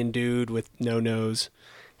alien dude with no nose.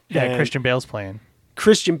 Yeah, And Christian Bale's playing.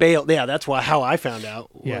 Christian Bale. Yeah, that's how I found out.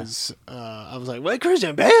 Yeah. Was I was like, well,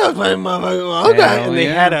 Christian Bale's playing motherfucker. Okay, Hell and they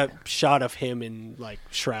yeah. had a shot of him in like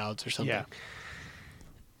shrouds or something. Yeah.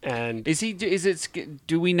 And Is he? Is it?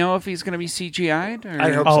 Do we know if he's going to be CGI'd? Or?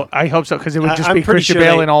 I hope Oh, so. I hope so because it would just I'm be pretty Christian sure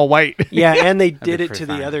Bale they- in all white. yeah, and they did be it pretty to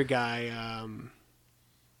the fine. other guy,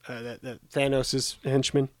 that Thanos'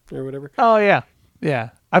 henchman or whatever. Oh yeah, yeah.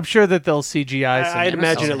 I'm sure that they'll CGI. Some I'd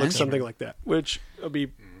imagine it Thanos' looks henchman. something like that, which will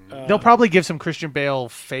be. They'll probably give some Christian Bale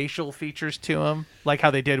facial features to him, like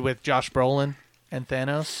how they did with Josh Brolin and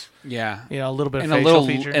Thanos. Yeah. You know, a little bit of And a facial little,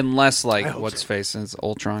 feature. and less like I hope what's so. face is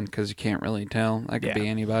Ultron because you can't really tell. That could Yeah. be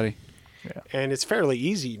anybody. and it's fairly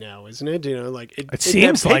easy now, isn't it? You know, like It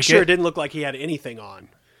seems that like picture it. didn't look like he had anything on.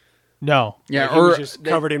 No. Yeah, Like, he was just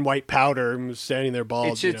covered in white powder and was standing there bald.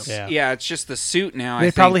 It's just Yeah. it's just the suit now. They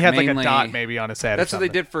I probably think, had mainly. like a dot maybe on his head. That's or what they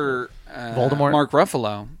something. did for Voldemort? Mark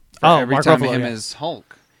Ruffalo. For Oh, every Mark time Ruffalo, him yeah. as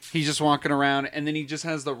Hulk. He's just walking around, and then he just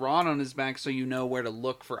has the rod on his back, so you know where to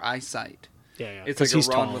look for eyesight. yeah, It's 'cause like he's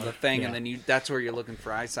a rod taller. with a thing, Yeah. and then that's where you're looking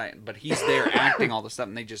for eyesight. But he's there acting all the stuff,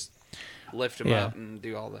 and they just lift him Yeah. up and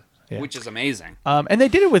do all the, Yeah. which is amazing. And they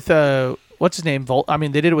did it with what's his name? They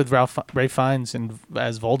did it with Ray Fiennes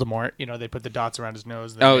as Voldemort. You know, they put the dots around his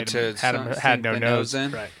nose. And made him, had no the nose.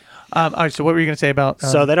 in. Right. All right. So what were you going to say about?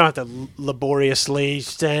 So they don't have to laboriously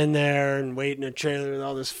stand there and wait in a trailer with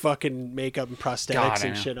all this fucking makeup and prosthetics God, I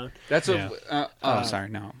and know. shit on. That's Yeah. what. Sorry,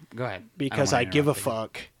 no, go ahead. Because don't I wanna give a interrupt you.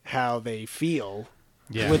 fuck how they feel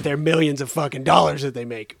Yeah. with their millions of fucking dollars that they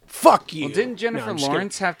make. Fuck you. Well, didn't No, Jennifer I'm just kidding.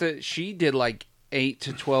 Lawrence have to? She did like 8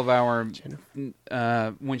 to 12 hour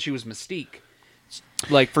when she was Mystique.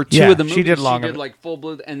 Like for two Yeah, of the movies, she did longer. She did like full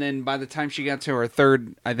blood, and then by the time she got to her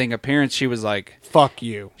third, I think appearance, she was like, Fuck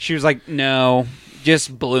you. no,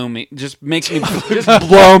 just blow me, just make me, just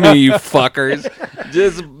blow me, you fuckers,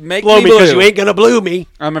 just make Blow me me blue. because you ain't gonna blue me.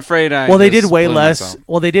 I'm afraid I. Well, they did just way blew less. myself.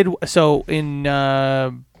 Well, they did. So in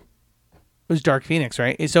it was Dark Phoenix,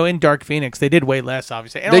 right? So in Dark Phoenix, they did way less,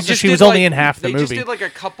 obviously. And They also, just she did, was only like- in half the They movie. just did like a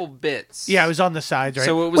couple bits. Yeah, it was on the sides, right?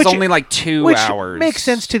 So it was Which- only like 2 which hours. makes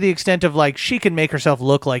sense to the extent of like she can make herself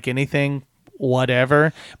look like anything,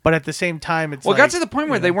 whatever. But at the same time, it's Well, it like, got to the point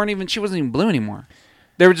where they weren't even. She wasn't even blue anymore.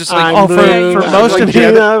 They were just like, I'm oh, for blue, most I'm of the blue,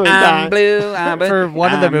 other- I'm blue. I'm blue. for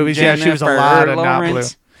one of the I'm movies, yeah, she was a Jennifer lot of not blue.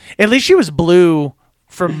 Lawrence. At least she was blue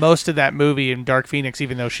for most of that movie in Dark Phoenix,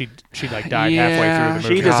 even though she like died halfway through the She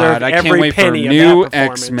movie. deserved God, I can't every wait for penny of new that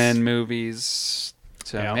performance. X-Men movies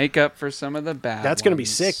to Yeah. make up for some of the bad. That's gonna be ones.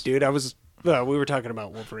 sick, dude. We were talking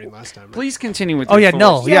about Wolverine last time. Right? Please continue with. Oh, your yeah,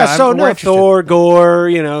 no, Thors. yeah, so I'm more no interested. Thor, Gore,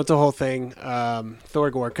 it's a whole thing.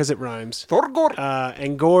 Thor, Gore, because it rhymes. Thorgor.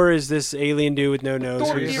 And Gore is this alien dude with no nose.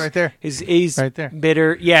 Thor who's- He's right there. He's Right there.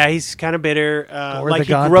 bitter. Yeah, he's kind of bitter. Gore Like the he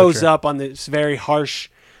God grows Butcher. up on this very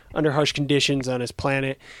under harsh conditions on his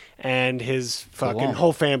planet, and his fucking Cool.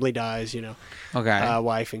 whole family dies. Okay.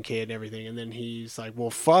 Wife and kid and everything. And then he's like, well,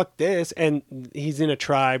 fuck this. And he's in a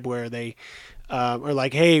tribe where they are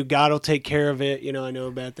like, hey, God will take care of it. I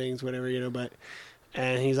know bad things, whatever, but.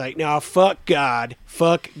 And he's like, no, fuck God.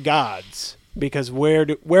 Fuck gods. Because where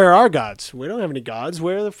are our gods? We don't have any gods.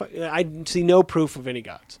 Where the fuck? I see no proof of any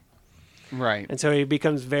gods. right. And so he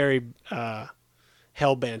becomes very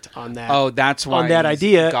hell-bent on that. Oh, that's why on that he's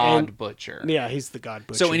idea, God and- Butcher. Yeah, he's the God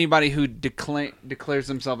Butcher. So anybody who declares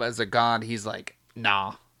himself as a god, he's like,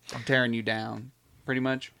 nah, I'm tearing you down. Pretty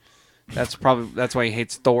much. That's why he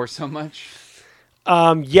hates Thor so much.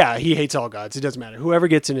 Yeah, he hates all gods. It doesn't matter. Whoever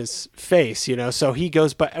gets in his face, So he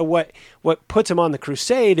goes. But what puts him on the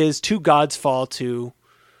crusade is 2 gods fall to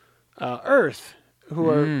Earth, who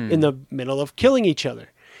are in the middle of killing each other,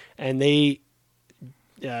 and they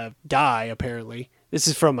die. Apparently, this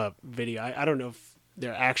is from a video. I don't know if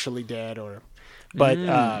they're actually dead but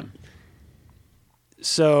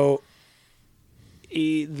so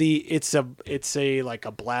it's a like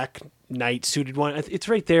a black knight suited one. It's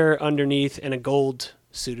right there underneath, and a gold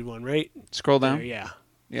suited one, right? Scroll down. There, yeah.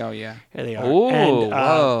 Oh, yeah. There they are. Oh, And,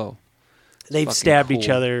 whoa. They've fucking stabbed each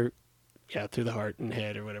cool. other, through the heart and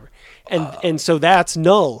head or whatever. And so that's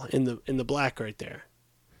Null in the black right there.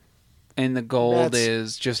 And the gold That's-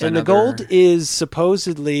 is just And the another... gold is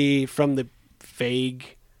supposedly from the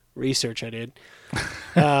vague research I did.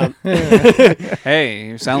 Hey,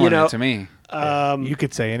 you're selling know, it to me. You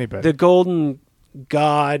could say anybody. The golden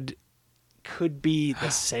god could be the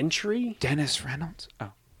Sentry. Dennis Reynolds?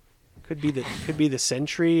 Oh. Could be the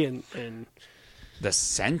Sentry, and The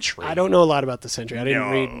Sentry. I don't know a lot about the Sentry. I didn't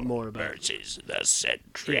read more about it. Versus the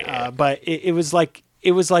Sentry. But it was like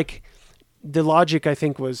the logic, I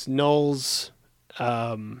think, was Null's.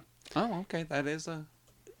 Oh, okay. That is a...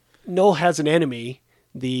 Null has an enemy,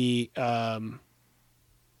 the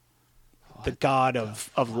god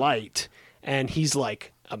of light, and he's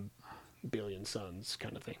like a billion suns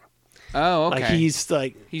kind of thing. Oh, okay. Like he's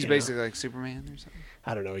like He's you know, basically like Superman or something.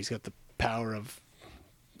 I don't know. He's got the power of. I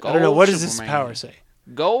Gold don't know what does this Superman. power say.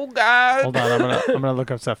 Gold God. Hold on, I'm gonna look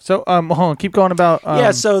up stuff. So hold on, keep going about.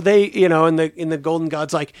 Yeah, so they, in the Golden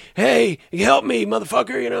God's like, hey, help me,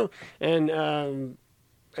 motherfucker, and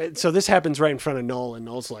so this happens right in front of Null, and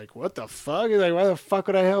Null's like, what the fuck? He's like, why the fuck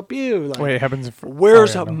would I help you? Like, wait, it happens.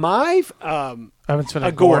 where's oh, yeah, no. my Happens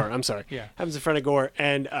in Gore? I'm sorry. Yeah. Happens in front of Gore,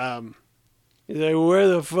 and he's like, where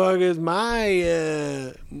the fuck is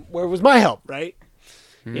where was my help, right?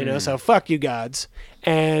 So fuck you gods.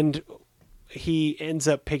 And he ends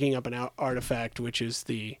up picking up an artifact, which is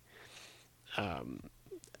the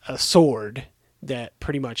a sword that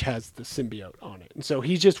pretty much has the symbiote on it. And so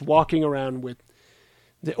he's just walking around with,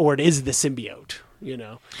 or it is the symbiote, you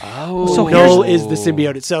know. Oh, So Null is the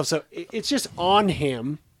symbiote itself. So it's just on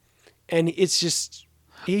him, and it's just,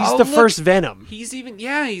 he's Oh, the look. first Venom. He's even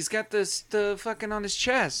he's got the fucking on his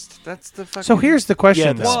chest. That's the fucking. So here's the question: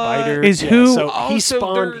 Yeah, the though. spider. Is yeah, who- So Oh, he so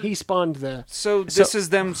spawned. they're- He spawned the. So this is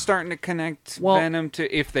them starting to connect Well- Venom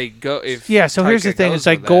to if they go if Yeah, so here's the Taika thing: goes it's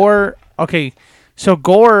like with it. Gore. Okay, so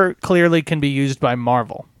Gore clearly can be used by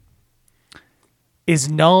Marvel. Is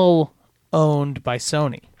Null owned by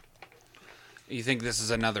Sony? You think this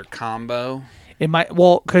is another combo? It might.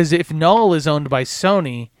 Because if Null is owned by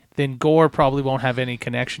Sony, then Gore probably won't have any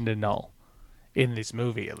connection to Null in this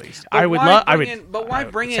movie, at least. But I would why love. I bring would. in- but why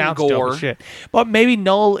it bring in sounds dope as Gore? shit. But maybe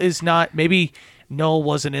Null is not. Maybe Null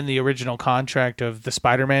wasn't in the original contract of the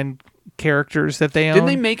Spider-Man characters that they own. Didn't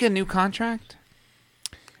they make a new contract?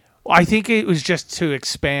 I think it was just to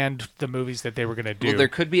expand the movies that they were going to do. Well, there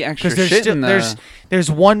could be extra because shit in the.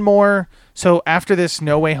 there's one more. So after this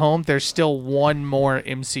No Way Home, there's still one more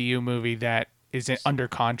MCU movie that is under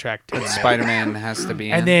contract to be made. Spider-Man has to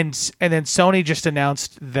be in. And then Sony just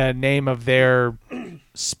announced the name of their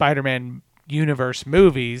Spider-Man universe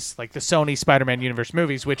movies, like the Sony Spider-Man universe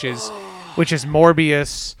movies, which is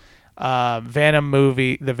Morbius,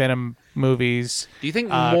 Venom movies. Do you think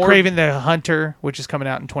Kraven the Hunter, which is coming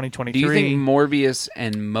out in 2023? Do you think Morbius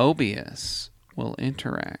and Mobius will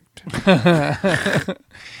interact?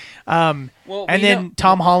 Well, and we then know-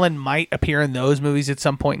 Tom Holland might appear in those movies at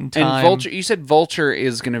some point in time. And Vulture. You said Vulture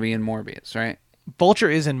is going to be in Morbius, right? Vulture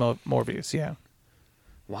is in Morbius, yeah.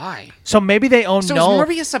 Why? So maybe they own So Null. is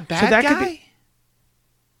Morbius a bad that guy? could be-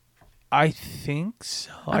 I think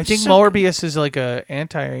so. I I'm think so- Morbius is like a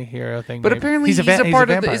anti-hero thing. But maybe. apparently he's a va- part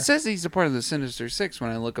of the. vampire. It says he's a part of the Sinister Six when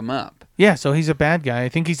I look him up. Yeah, so he's a bad guy. I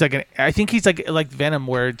think he's like Venom,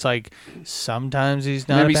 where it's like sometimes he's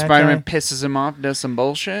not Maybe a bad Spider-Man guy. pisses him off, does some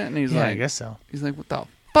bullshit, and he's Yeah, I like, guess so. he's like, what the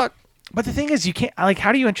fuck? But the thing is, you can't like.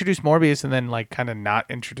 How do you introduce Morbius and then like kind of not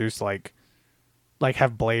introduce like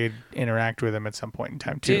have Blade interact with him at some point in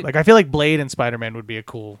time too? Did- Like I feel like Blade and Spider-Man would be a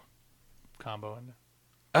cool combo.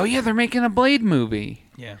 Oh yeah, they're making a Blade movie.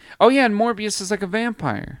 Yeah, Oh yeah, and Morbius is like a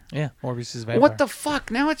vampire. yeah. Morbius is a vampire. What the fuck?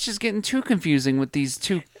 Now it's just getting too confusing with these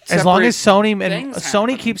two. As long as separate Sony and things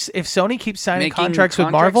Sony happen. if Sony keeps signing Making contracts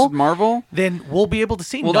with Marvel, Marvel. then we'll be able to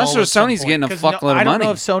see. Well, Null that's where at some Sony's point. getting a 'Cause fuckload of I don't know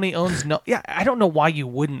money. if Sony owns no. Yeah, I don't know why you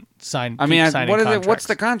wouldn't sign. I mean, keep signing what is it? contracts. What's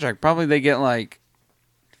the contract? Probably they get like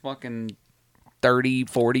fucking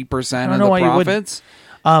 30-40% I of don't know the why you wouldn't. profits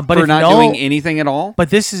But for if not Null, doing anything at all. But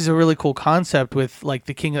this is a really cool concept with like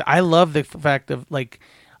the King. I love the fact of like.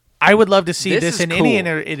 I would love to see This this is in any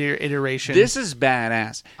cool. iteration. This is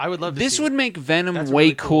badass. I would love to This see would it. make Venom That's way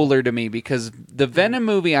really cool. cooler to me because the Venom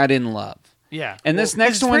movie I didn't love. Yeah. And Well, this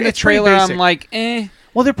next it's one, pretty- the it's pretty trailer, I'm basic. like, eh.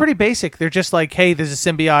 Well, they're pretty basic. They're just like, hey, there's a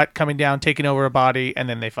symbiote coming down, taking over a body, and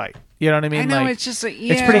then they fight. You know what I mean? I know, like, it's just,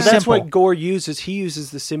 yeah. it's pretty That's simple. what Gore uses. He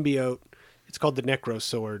uses the symbiote. It's called the Necro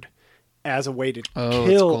Sword, as a way to Oh, it's a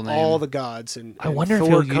kill cool name. all the gods. And I wonder if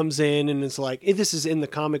Thor he'll comes in and it's like this is in the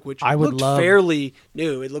comic, which I would looked love- fairly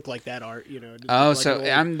new. It looked like that art, you know. It Oh, looked so like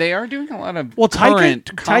an old- they are doing a lot of Well,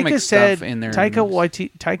 current comic Taika said stuff in there.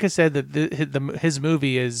 Taika said that his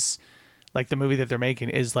movie is like the movie that they're making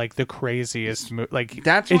is like the craziest movie. Like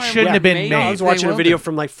That's it why shouldn't we- have been maybe- made. No, I was They watching a will video do.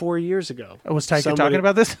 from like 4 years ago. Was Taika Somebody- talking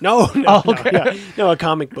about this? No, no, Oh, no, okay. yeah. No, a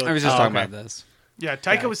comic book. I was just Oh, talking okay. about this. Yeah,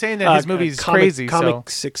 Taika was saying that his movie is crazy.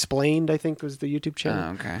 Comics Explained, I think, was the YouTube channel.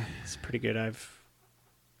 Oh, okay. It's pretty good. I've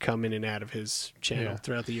come in and out of his channel Yeah.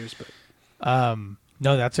 throughout the years, but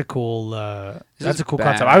No, that's a cool. This That's is a cool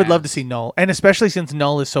concept. I would love to badass. see Null, and especially since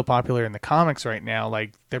Null is so popular in the comics right now,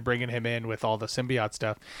 like they're bringing him in with all the symbiote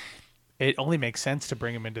stuff. It only makes sense to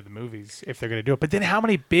bring him into the movies if they're going to do it. But then, how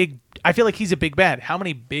many big? I feel like he's a big bad. How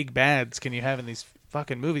many big bads can you have in these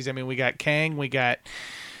fucking movies? I mean, we got Kang, we got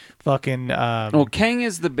fucking. Well, Kang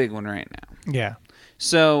is the big one right now. Yeah,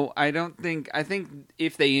 So I think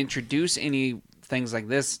if they introduce any things like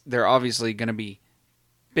this, they're obviously going to be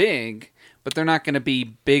big, but they're not going to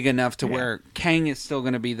be big enough to where Kang is still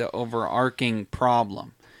going to be the overarching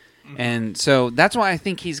problem. And so that's why I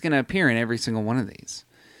think he's going to appear in every single one of these.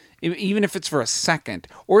 Even if it's for a second,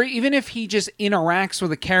 or even if he just interacts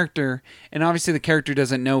with a character and obviously the character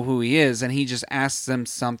doesn't know who he is and he just asks them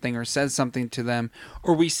something or says something to them,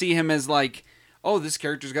 or we see him as like, oh, this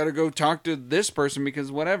character's got to go talk to this person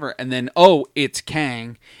because whatever. And then, oh, it's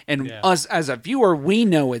Kang. And Yeah. us as a viewer, we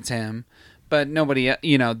know it's him, but nobody,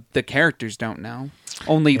 the characters don't know.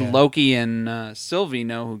 Only Yeah. Loki and Sylvie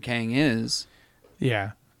know who Kang is.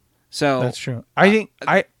 yeah. So That's true. I think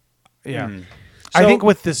yeah. Hmm. I So- think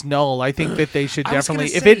with this Null, I think that they should I was gonna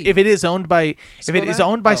definitely say- if it is owned by Scroll down.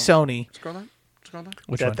 owned by Oh. Sony. Scroll down. Scroll down.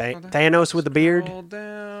 Which That one? Thanos with the beard. Scroll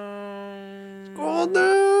down. Scroll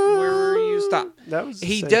down. Where were you? Stop. That was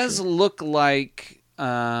He essentially- does look like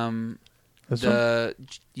This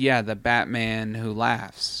the Batman Who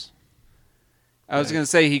Laughs. I was gonna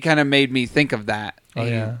say he kind of made me think of that. Oh,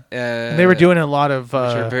 yeah. And they were doing a lot of which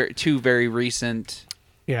are two very recent.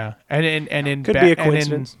 yeah, and in Could be a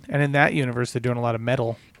coincidence. and in that universe they're doing a lot of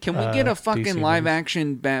metal. Can we get a DC fucking movies. live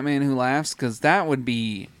action Batman Who Laughs? Because that would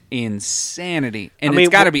be insanity, and I mean,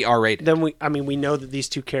 it's got to be R rated. Then we know that these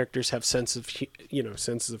two characters have senses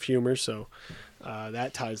of humor, so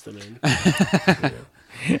that ties them in.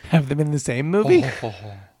 Have them in the same movie?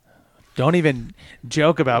 Don't even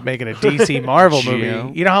joke about making a DC Marvel Gio.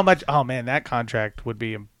 movie. You know how much? Oh man, that contract would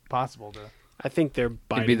be impossible to. I think they're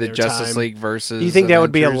biding It'd be the their Justice time. League versus. Do you think that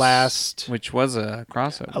would be a Avengers, last which was a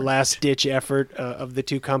crossover? ditch effort of the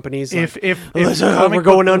two companies? If we're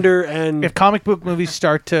going under, and if comic book movies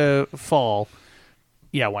start to fall,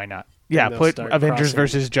 yeah, why not? Yeah, they'll put start Avengers crossing.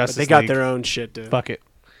 versus But Justice they got League. their own shit to. Fuck it.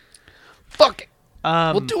 Fuck it.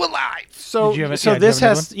 Um, We'll do it live. So Did you have a- so yeah, do you this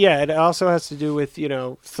have another has it also has to do with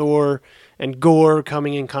Thor and Gore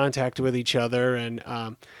coming in contact with each other and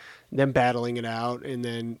them battling it out, and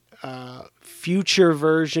then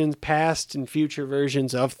past and future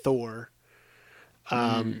versions of Thor,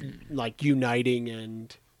 like uniting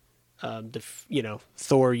and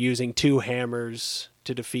Thor using two hammers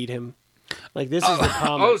to defeat him. Like this is the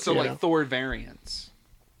comic. like Thor variants,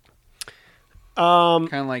 um,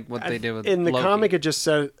 kind of like what they did with in the Loki. comic, it just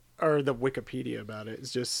says, or the Wikipedia about it, it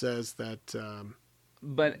just says that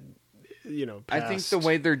But I think the past-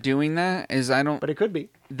 way they're doing that is but it could be.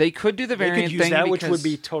 they could do the They variant could use thing that, which would because-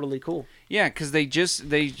 be totally cool. yeah, because they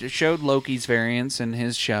showed Loki's variants in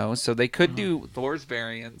his show, so they could do Thor's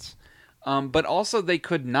variants. But also they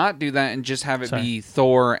could not do that and just have it be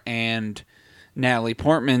Thor and Natalie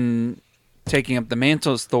Portman taking up the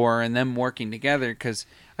mantle as Thor and them working together, because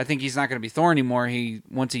I think he's not going to be Thor anymore.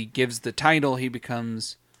 Once he gives the title, he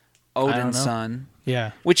becomes Odin's know. son,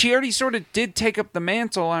 Yeah. which he already sort of did take up the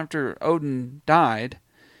mantle after Odin died.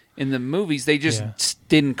 In the movies, they just Yeah.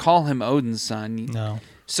 didn't call him Odin's son. No.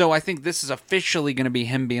 So I think this is officially going to be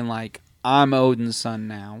him being like, I'm Odin's son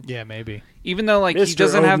now. Yeah, maybe. Even though he Mr.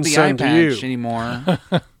 doesn't have Odin's the eye son to patch you. anymore.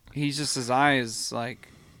 He's just, his eye is like,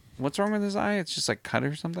 what's wrong with his eye? It's just like cut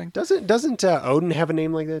or something. Doesn't Odin have a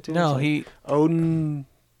name like that too? No, It's like he. Odin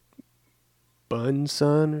Bun's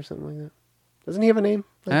son or something like that. Doesn't he have a name?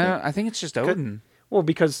 Like that? I think it's just Odin. Well,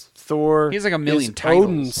 because Thor He has like a million is titles.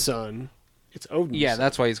 Odin's son. It's Odin's Yeah, son.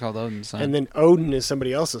 that's why he's called Odin's son. And then Odin is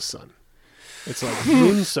somebody else's son. It's like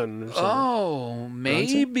Moon's son or something. oh,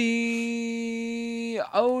 maybe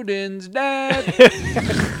Odin's dad.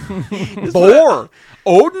 Boar.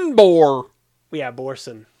 Odin Boar. Yeah,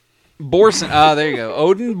 Borson. Borson. Ah, there you go.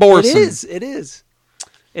 Odin Borson. It is. It is.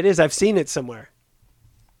 It is. I've seen it somewhere.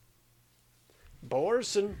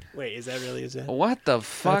 Borson. Wait, is that really his name? What the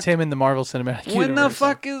fuck? That's him in the Marvel Cinematic When the Universe.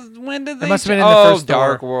 fuck is? When did they? must have been cha- in the oh, first Thor.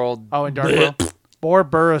 Dark World. Oh, in Dark World. Bor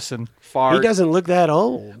Burrison. Fart. He doesn't look that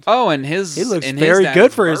old. Oh, and his He looks and his very dad good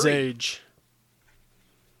is for his furry. age.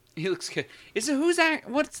 He looks good. Is it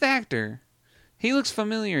what's the actor? He looks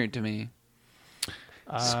familiar to me.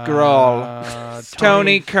 Skrull.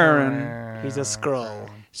 Tony Curran. He's a scroll.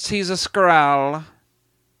 He's a Skrull.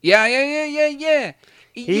 Yeah.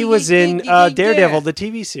 He was in Daredevil, the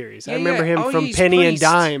TV series. I Yeah, remember yeah. him Oh, from he's Penny Priest.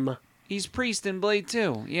 and Dime. He's Priest in Blade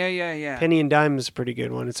 2. Yeah. Penny and Dime is a pretty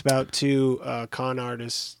good one. It's about two con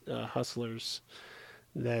artists, hustlers,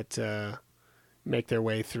 that make their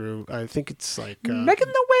way through. I think it's like Making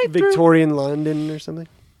the way through. Victorian London or something.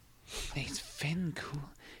 He's Finn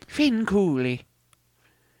Cooley.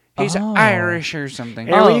 He's Oh. Irish or something.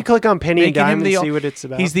 And when you click on Penny and Making him Dime and the see what it's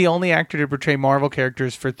about. He's the only actor to portray Marvel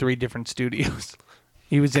characters for 3 different studios.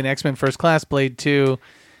 He was in X-Men First Class, Blade 2,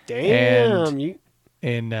 Damn,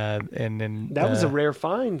 and in that was a rare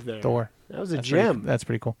find there. Thor. That was a That's gem. Pretty, that's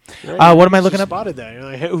pretty cool. Yeah, What am I you looking up? Spotted that. You're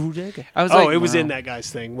like, hey, who's that guy? I was oh, like, it was wow. in that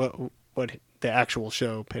guy's thing. What the actual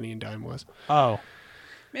show Penny and Dime was. Oh,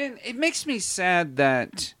 Man, it makes me sad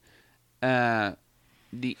that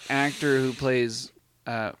the actor who plays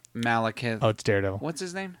Malekith, oh, it's Daredevil. what's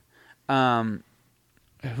his name?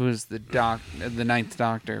 Who's the Ninth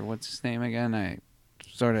Doctor? What's his name again? I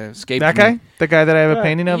sort of escaped. That me. guy, the guy that I have a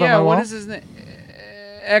painting of Yeah, on my wall. what is his name?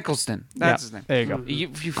 Eccleston. That's his name. There you go.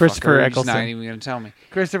 You Christopher fucker, Eccleston. He's not even going to tell me.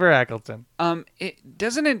 Christopher Eccleston.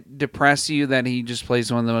 Doesn't it depress you that he just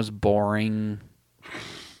plays one of the most boring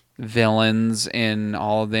villains in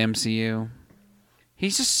all of the MCU?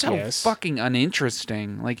 He's just so Yes. fucking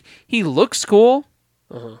uninteresting. Like he looks cool,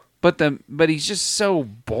 Uh-huh. but he's just so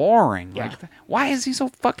boring. Yeah. Like, why is he so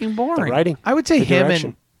fucking The boring? writing. I would say The him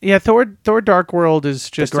direction. and Thor Dark World is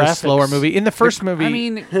just a graphics. slower movie. In the first movie, I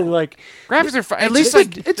mean, like, graphics are fine. at It's least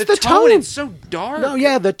just like it's the tone. It's so dark. no,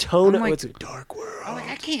 yeah, the tone. I'm like- It's a dark world. I'm like,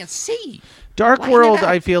 I can't see. Dark Lighten it World, up.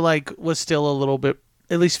 I feel like was still a little bit,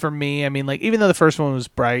 at least for me. I mean, like even though the first one was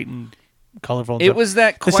bright and colorful, and It stuff, was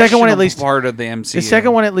that the second one at questionable least. part of the MCU. The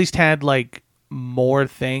second one at least had like more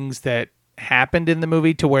things that happened in the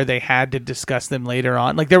movie to where they had to discuss them later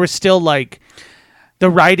on. Like there was still like the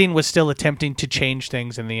writing was still attempting to change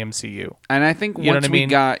things in the MCU. and I think You know once what I we mean?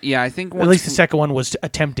 got, I think once At least the second one was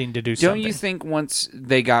attempting to do Don't something. you think once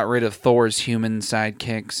they got rid of Thor's human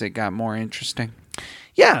sidekicks, it got more interesting?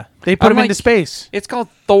 Yeah, they put I'm him like- into space. It's called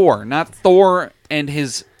Thor, not Thor and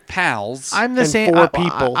his pals. I'm the And same. 4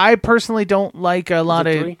 people. I personally don't like a lot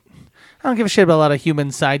it of. 3? I don't give a shit about a lot of human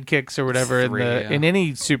sidekicks or whatever 3, yeah. in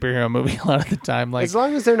any superhero movie. A lot of the time, like As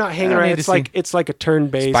long as they're not hanging I don't around, need it's to like see- it's like a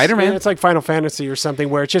turn-based. Spider-Man? It's like Final Fantasy or something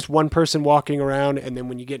where it's just one person walking around, and then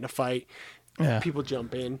when you get in a fight, yeah. people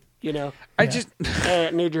jump in. You know, I just hey,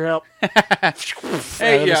 I need your help. hey, Out of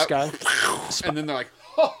the yeah, sky. and then they're like,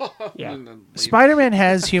 Yeah. and then leave. Spider-Man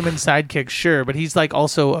has human sidekicks, sure, but he's like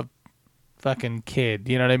also a fucking kid.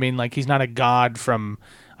 You know what I mean? Like he's not a god from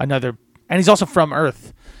another, and he's also from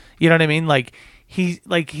Earth. You know what I mean? Like he's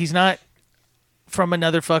not from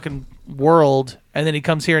another fucking world, and then he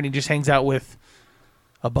comes here and he just hangs out with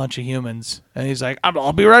a bunch of humans, and he's like,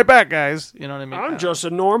 "I'll be right back, guys." You know what I mean? I'm just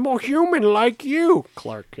a normal human like you,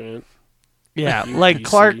 Clark Kent. yeah, like You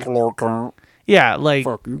Clark. see. Yeah, like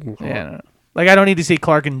Fuck you, Clark. yeah. Like I don't need to see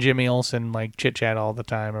Clark and Jimmy Olsen like chit chat all the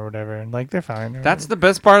time or whatever. And like they're fine. That's the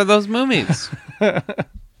best part of those movies.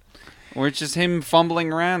 Where it's just him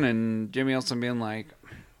fumbling around and Jimmy Olsen being like,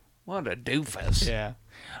 "What a doofus! yeah.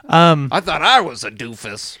 I thought I was a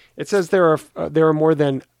doofus." It says there are more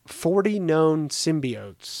than 40 known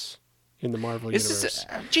symbiotes in the Marvel This universe. is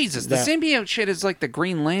Jesus. That- The symbiote shit is like the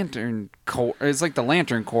Green Lantern Corps. It's like the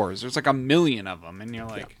Lantern Corps. There's like 1,000,000 of them, and you're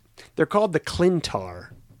like, They're called the Clintar.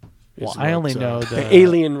 is Well, I only what, know the the-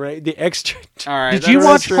 alien race, the extra. "All right." Did you that's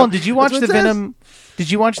watch? true. Hold on, did you watch That's the what it says. Venom? Did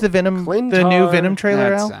you watch the Venom? The new Clintar. Venom trailer,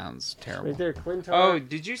 That Al? sounds terrible. Right there, Clintar. Oh,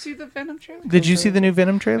 did you see the Venom trailer? Did you see the new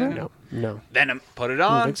Venom trailer? no, Venom. Put it I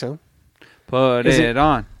don't on. think so. Put Is it, it-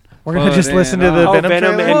 on. We're gonna Put just it listen to the on. Venom, Oh, Venom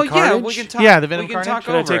trailer. and Well, yeah, we Carnage? can talk. Yeah, the Venom we can Carnage. talk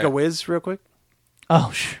Can I over take a it. whiz real quick?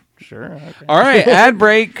 Oh, sure. Okay. All right, ad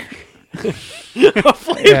break,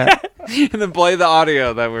 Yeah. and then play the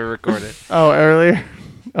audio that we recorded. Oh, earlier.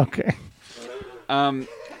 Okay.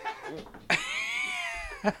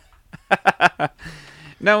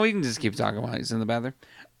 No, we can just keep talking while he's in the bathroom.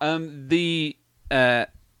 The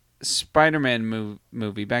Spider-Man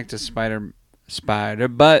movie. Back to Spider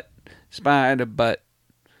Butt.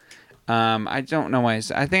 I don't know why. I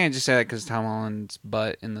think I just said that because Tom Holland's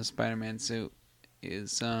butt in the Spider-Man suit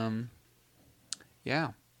is yeah.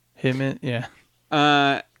 Him and yeah.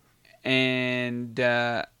 And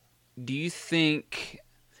do you think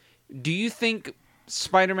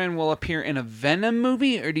Spider-Man will appear in a Venom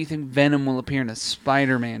movie, or do you think Venom will appear in a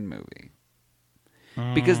Spider-Man movie?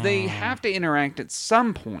 Because they have to interact at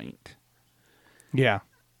some point. Yeah.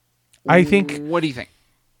 I think What do you think?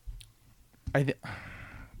 I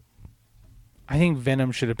think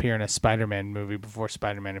Venom should appear in a Spider-Man movie before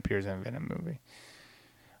Spider-Man appears in a Venom movie.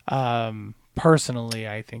 Personally,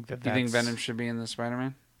 I think that. You think Venom should be in the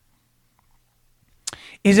Spider-Man?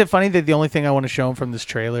 Is it funny that the only thing I want to show him from this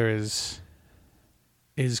trailer is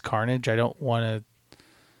Carnage? I don't want to.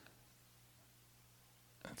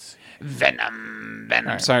 Venom.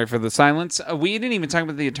 Right. Sorry for the silence. We didn't even talk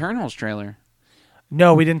about the Eternals trailer.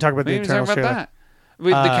 No, we didn't talk about We the didn't even Eternals talk about trailer. that.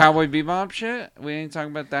 With the Cowboy Bebop shit, we didn't talk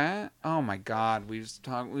about that. Oh my God, we've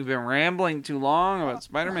been rambling too long about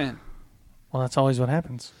Spider-Man. Well, that's always what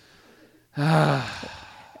happens.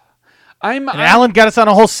 I'm Alan got us on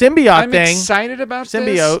a whole symbiote I'm thing. excited about Symbiote.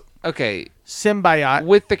 this. Okay, Symbiote.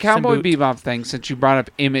 with the Cowboy Symbiote. Bebop thing, since you brought up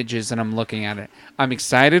images and I'm looking at it, I'm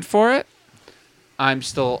excited for it. I'm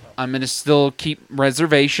gonna still keep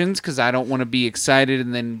reservations because I don't want to be excited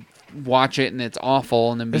and then watch it and it's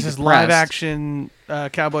awful and then be This is depressed. live action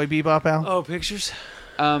Cowboy Bebop, Al. Oh, pictures.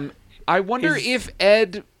 I wonder if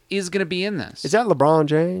Ed is gonna be in this. Is that LeBron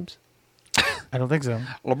James? I don't think so.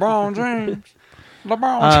 LeBron James?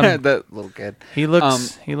 LeBron James, that little kid. He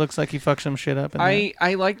looks like he fucked some shit up. In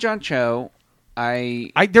I like John Cho.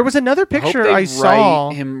 I there was another hope picture they I saw.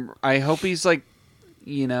 write him. I hope he's like,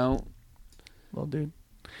 you know, Well, dude.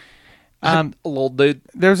 a little dude.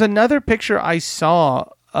 There's another picture I saw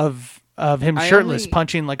of of him I shirtless only-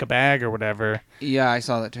 punching like a bag or whatever. Yeah, I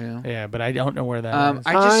saw that too. Yeah, but I don't know where that is.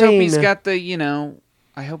 I just hope he's Fine. got the,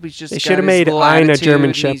 I hope he's just. They got should have his made little Ein a attitude, German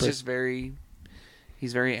and Shepherd. He's just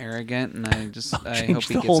he's very arrogant, and I hope Change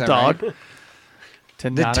he the gets whole that dog right. to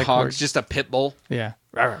The not a dog's corgi. just a pit bull. Yeah.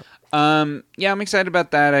 Yeah, I'm excited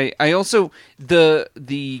about that. I also the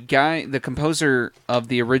composer of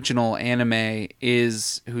the original anime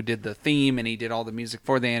is who did the theme and he did all the music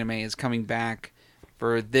for the anime is coming back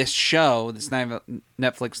for this show, this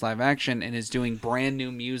Netflix live action, and is doing brand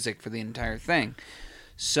new music for the entire thing.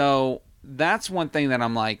 So that's one thing that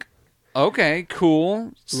I'm like, okay, cool.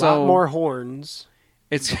 A So lot more horns.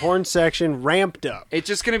 it's Horn section ramped up. it's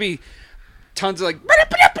just gonna be tons of like.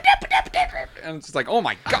 And it's just like, oh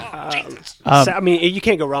my god, Jesus. I mean, you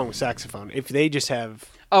can't go wrong with saxophone. If they just have,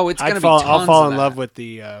 Oh, it's gonna be I'll tons fall of in that. love with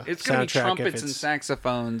the It's gonna be soundtrack if trumpets and it's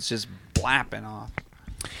saxophones just blapping off.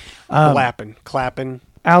 blapping, clapping.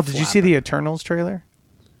 Al, did you see the Eternals trailer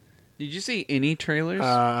Did you see any trailers?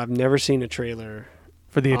 I've never seen a trailer.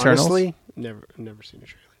 for the Eternals? Honestly, never seen a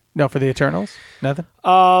trailer. No, for the Eternals. Nothing.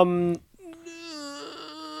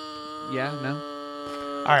 yeah, no.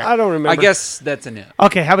 All right. I don't remember. I guess that's a no.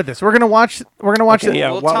 Okay, how about this? We're gonna watch. Okay, the,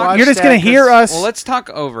 yeah, We'll wa- talk- watch You're just that gonna 'cause- hear us. Well, let's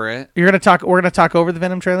talk over it. You're gonna talk. We're gonna talk over the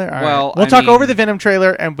Venom trailer. All right. Well, we'll I talk over mean- the Venom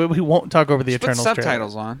trailer, but we won't talk over the Just put Eternals trailer.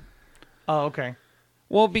 subtitles on. Oh, okay.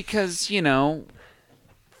 Well, because No.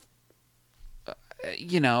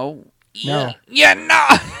 yeah, no,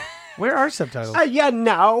 Where are subtitles? Yeah,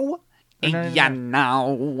 no. yeah,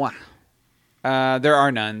 no. There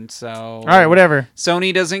are none. So All right, whatever.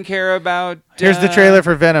 Sony doesn't care about. Here's the trailer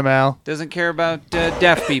for Venom, Al. Doesn't care about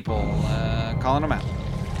deaf people. Calling them out.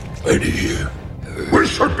 Eddie, we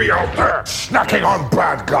should be out there snacking on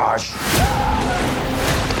bad guys.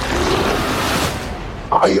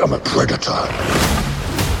 I am a predator.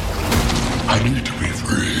 I need to be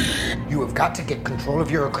free. You have got to get control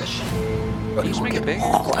of your aggression. Or you Just will make it get bigger.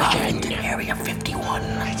 all ahead in Area 51.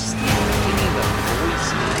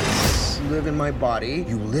 You live in my body.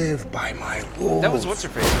 You live by my rules. That was what's her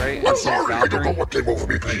face, right? I'm It's sorry, I don't know Valkyrie. what came over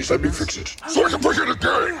me. Please let me fix it. So I can forget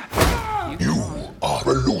again. You are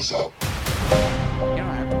a loser. You don't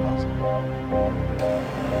have to pause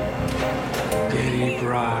it. Eddie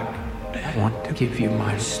Brock, I want to give you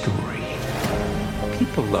my story.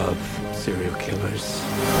 People love serial killers.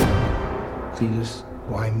 Please,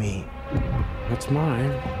 Why me? what's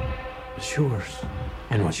mine is yours.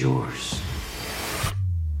 And what's yours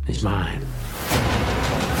is mine.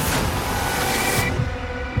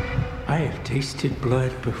 I have tasted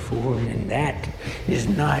blood before, and that is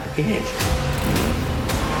not it.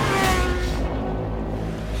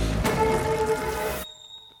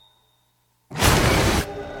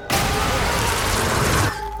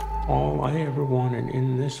 All I ever wanted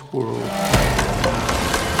in this world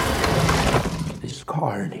is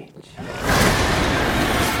carnage.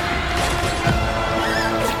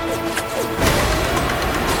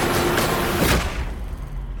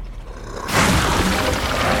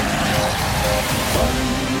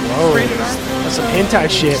 Whoa, that's some hentai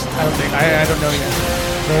shit. I don't think. I don't know yet.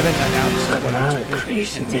 They haven't announced it. I'm a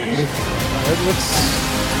crazy man. It looks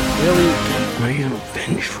really I am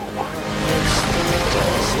vengeful.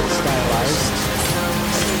 stylized.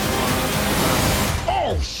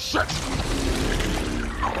 Oh, shit.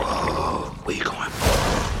 Where you going?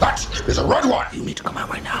 That is a red one. You need to come out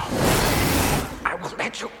right now. I will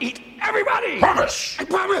let you eat everybody. Promise. I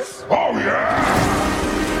promise. Oh, yeah.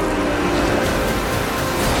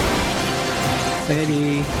 Betty,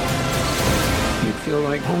 you feel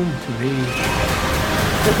like home to me,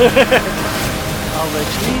 I'll let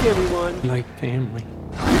you eat everyone. like family.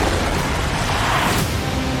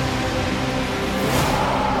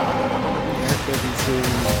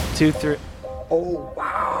 Two, three. Oh,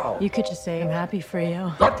 wow. You could just say, I'm happy for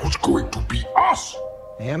you. That was going to be us.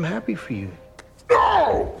 I am happy for you.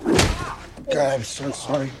 No. God, I'm so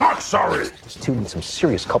sorry. Not sorry. This dude needs some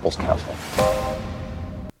serious couples counseling.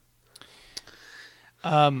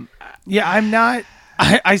 Yeah, I'm not.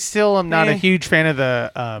 I still am not a Eh. huge fan of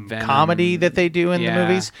the Venom. comedy that they do in the Yeah.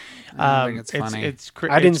 movies. I don't think it's funny.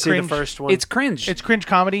 I didn't it's see the cringe. first one. It's cringe. It's cringe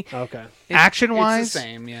comedy. okay. Action wise, it's the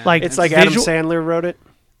same, yeah. Like It's like Adam visual- Sandler wrote it.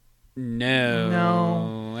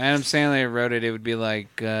 No. Adam Sandler wrote it. It would be like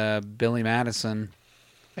Billy Madison.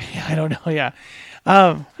 I don't know. Yeah.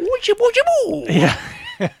 Yeah.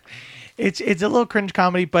 It's a little cringe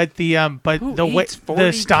comedy, but the Who the way eats 40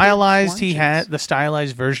 the stylized kids' he had lunches? the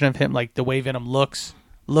stylized version of him, like the way Venom looks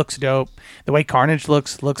dope. The way Carnage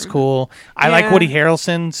looks cool. I like Yeah. Woody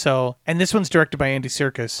Harrelson. So, and this one's directed by Andy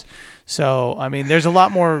Serkis. So, I mean, there's a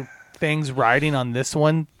lot more things riding on this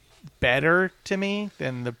one better to me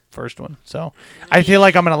than the first one. So I feel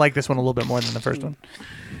like I'm going to like this one a little bit more than the first one.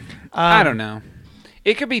 I don't know.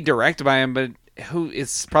 It could be directed by him, but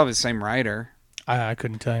it's probably the same writer. I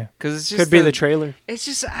couldn't tell you. Because it's just Could be the trailer. It's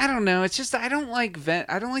just I don't know. It's just I don't like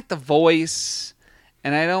the voice,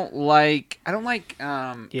 and I don't like I don't like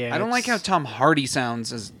how Tom Hardy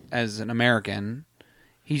sounds as an American.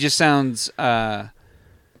 He just sounds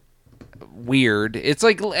weird. It's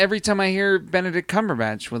like every time I hear Benedict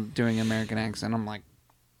Cumberbatch doing an American accent, I'm like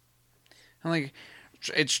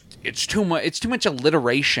it's too much. It's too much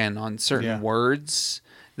alliteration on certain words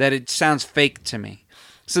that it sounds fake to me.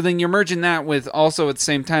 So then you're merging that with also at the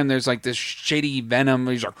same time there's like this shady Venom.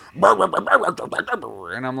 He's like, and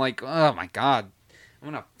I'm like, oh my god,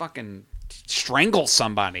 I'm gonna fucking strangle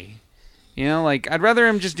somebody. You know, like I'd rather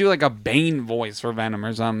him just do like a Bane voice for Venom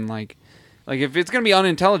or something. Like if it's gonna be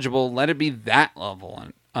unintelligible, let it be that level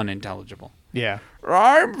unintelligible. Yeah.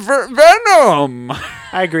 I'm Venom.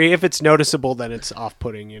 I agree. If it's noticeable, then it's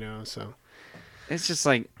off-putting, you know. So it's just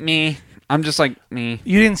like me. I'm just like me.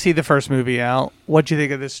 You didn't see the first movie, Al. What'd you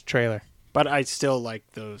think of this trailer? But I still like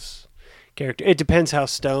those characters. It depends how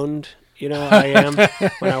stoned, you know, I am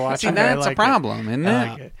when I watch See, it. that's a problem, isn't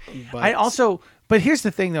it? But here's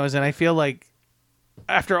the thing, though, is that I feel like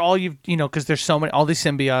after all because there's so many, all these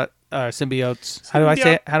symbiotes. How do I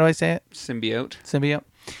say it? Symbiote.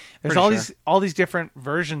 There's all these different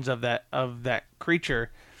versions of that creature.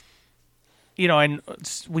 You know, and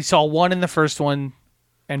we saw one in the first one.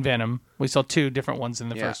 And Venom. We saw 2 different ones in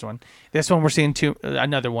the first one. This one we're seeing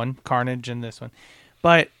another one, Carnage, and this one.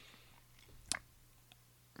 But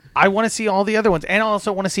I want to see all the other ones, and I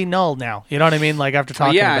also want to see Null now. You know what I mean? Like after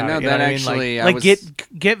talking about it. Yeah, I know that actually. Like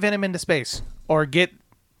get Venom into space, or get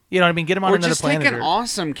you know what I mean? Get him on another planet. Or just take an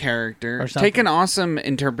awesome character, take an awesome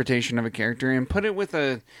interpretation of a character, and put it with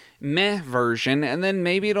a meh version, and then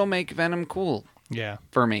maybe it'll make Venom cool. Yeah.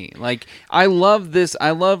 For me. Like, I love this.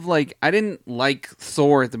 I didn't like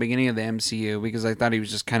Thor at the beginning of the MCU because I thought he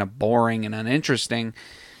was just kind of boring and uninteresting.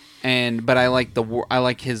 But I like the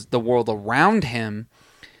world around him.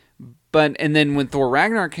 And then when Thor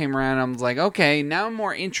Ragnarok came around, I was like, okay, now I'm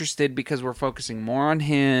more interested because we're focusing more on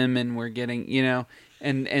him and we're getting, you know,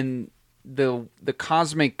 and the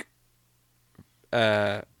cosmic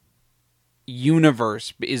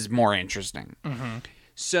universe is more interesting. Mm-hmm.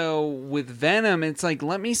 So with Venom, it's like,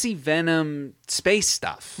 let me see Venom space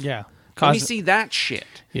stuff. Yeah. Let me see that shit.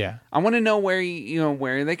 Yeah. I want to know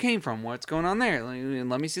where they came from, what's going on there.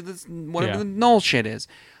 Let me see this, whatever the Null shit is.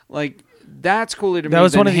 Like, that's cooler to me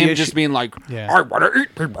than him just being like, I want to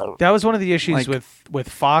eat people. That was one of the issues with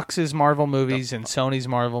Fox's Marvel movies and Sony's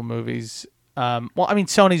Marvel movies. Well, I mean,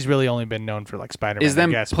 Sony's really only been known for like Spider-Man. Is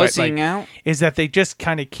them pussying out? Is that they just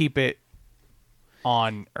kind of keep it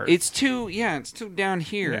on Earth. It's too down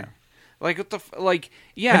here. Yeah. Like what And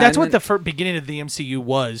that's what the beginning of the MCU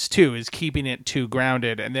was too, is keeping it too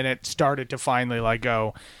grounded, and then it started to finally like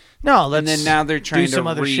go, no, let's. And then now they're trying do some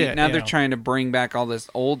other shit. Now they're trying to bring back all this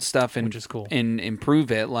old stuff and which is cool, and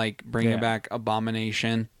improve it, like bringing back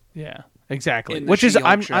Abomination. Yeah, exactly. Which is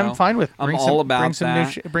I'm fine with. I'm all about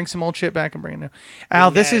that. Bring some old shit back and bring it new.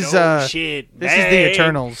 Al, this is the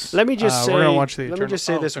Eternals. Let me just say. We're gonna watch the Eternals. Let me just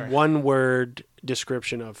say this one word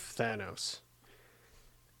description of Thanos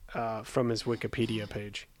from his Wikipedia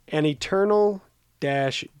page: an eternal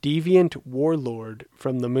deviant warlord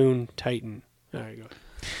from the moon Titan. There you go.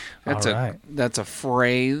 That's a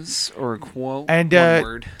phrase or a quote. And one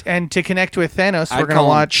word. And to connect with Thanos, we're gonna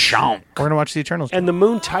watch the Eternals. And the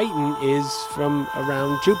moon Titan is from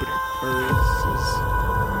around Jupiter.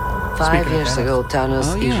 5 years ago,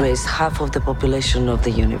 Thanos erased half of the population of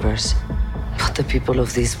the universe. But the people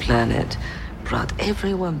of this planet brought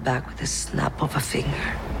everyone back with a snap of a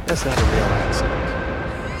finger. That's not a real accent.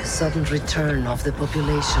 The sudden return of the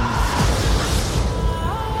population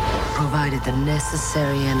provided the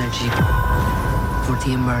necessary energy for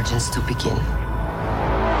the emergence to begin.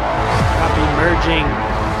 Stop emerging.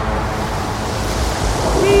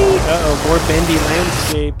 Uh-oh, more bendy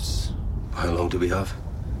landscapes. How long do we have?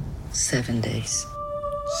 7 days.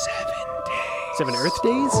 7 Earth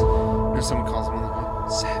days? Or someone calls them on the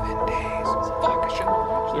 7 days. Fuck, I shouldn't have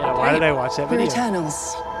watched Yeah, why did I watch that video? We're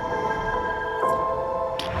Eternals.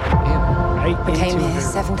 Right We came into here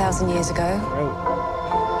 7,000 years ago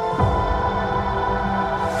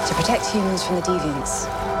to protect humans from the deviants.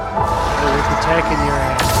 With the tech in your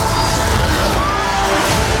ass.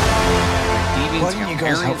 Why didn't you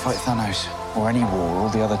guys help fight Thanos? Or any war, all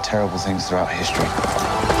the other terrible things throughout history?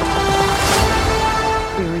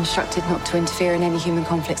 We were instructed not to interfere in any human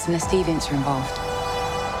conflicts unless deviants are involved.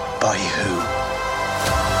 By who?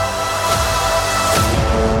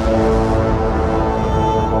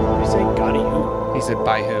 said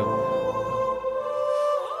by who.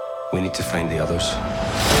 We need to find the others.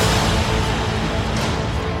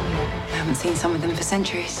 I haven't seen some of them for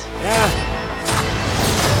centuries. Yeah.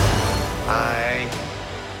 Hi.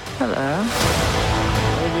 Hello.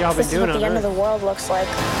 What have y'all been This is doing what on the end of Earth? the world looks like.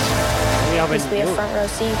 What have y'all Used to been be a doing? front row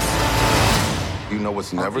seats. You know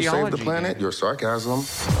what's never saved the Archaeology, planet? dude. Your sarcasm.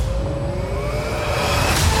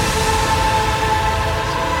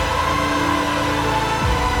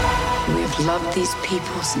 We have loved these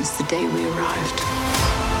people since the day we arrived.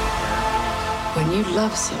 When you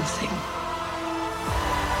love something,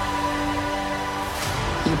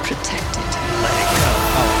 you protect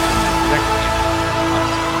it.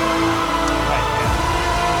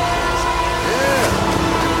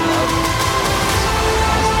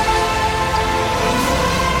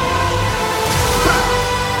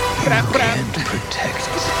 And protect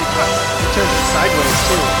it. Turns it sideways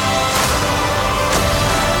too.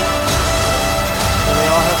 So they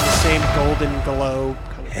all have the same golden glow.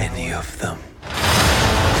 Kind of Any of them.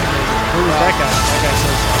 Who was that guy? That guy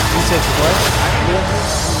says, he says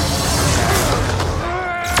what?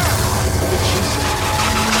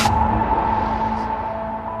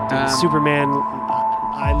 Superman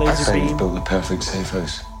eye I laser think beam. you've built the perfect safe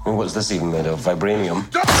house. I mean, what's this even made of? Vibranium?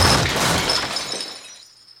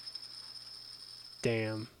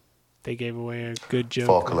 Damn. They gave away a good joke.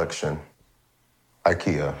 Fall collection.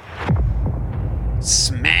 IKEA.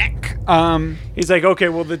 Smack. He's like, okay,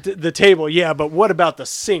 well, the table, yeah, but what about the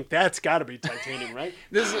sink? That's got to be titanium, right?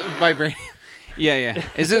 This is vibranium. Yeah.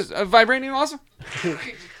 Is this a vibranium also?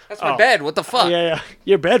 That's my Oh. bed. What the fuck? Yeah.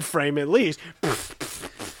 Your bed frame, at least.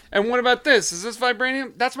 And what about this? Is this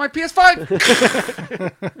vibranium? That's my PS5.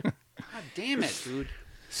 God damn it, dude.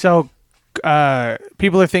 So,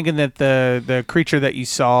 people are thinking that the creature that you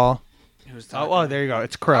saw. Who's Oh, there you go.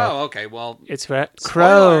 It's Crow. Oh, okay. Well, It's that.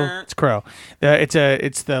 Crow. Spoiler. It's Crow.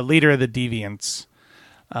 It's the leader of the Deviants.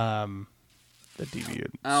 The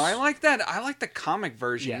Deviants. Oh, I like that. I like the comic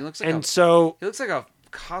version. Yeah. He looks like And so he looks like a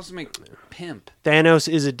cosmic pimp. Thanos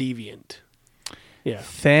is a deviant. Yeah.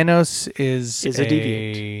 Thanos is a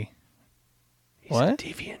deviant. He's What? a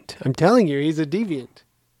deviant. I'm telling you, he's a deviant.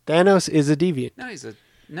 Thanos is a deviant.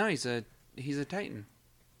 He's a Titan.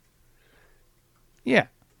 Yeah.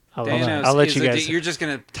 I'll Thanos let is you a guys. you're just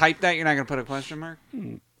gonna type that. You're not gonna put a question mark.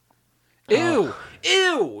 Hmm. Ew!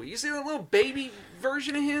 You see that little baby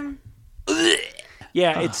version of him?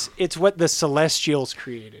 Yeah, it's what the Celestials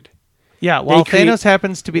created. Yeah, while create- Thanos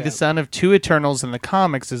happens to be Yeah. the son of two Eternals in the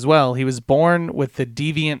comics as well, he was born with the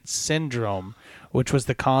Deviant Syndrome, which was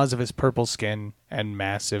the cause of his purple skin and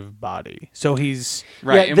massive body. So he's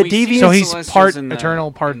Right. Yeah, and the we see Deviants- so he's Celestials part in the-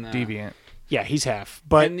 Eternal, part in the- Deviant. Yeah, he's half.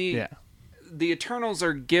 But And Yeah. the Eternals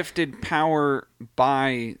are gifted power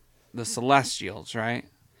by the Celestials, right?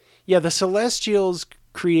 yeah, the Celestials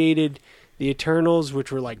created the Eternals,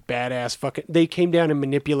 which were like badass fucking. They came down and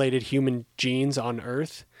manipulated human genes on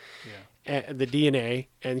Earth, the DNA,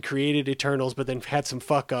 and created Eternals, but then had some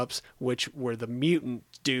fuck ups, which were the mutant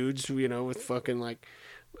dudes, with fucking like,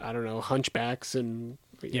 I don't know, hunchbacks and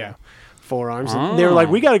forearms. And they were like,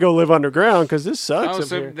 we got to go live underground because this sucks. Oh, up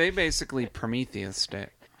so here. they basically Prometheused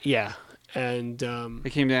it. Yeah, and They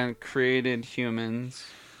came down and created humans.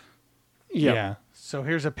 yeah. So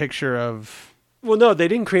here's a picture of Well, no, they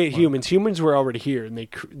didn't create humans. Humans were already here, and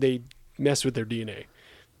they messed with their DNA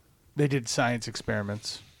they did science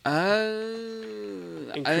experiments.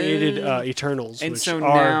 and created Eternals, And which so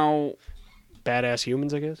are now, badass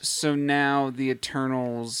humans, I guess. so now the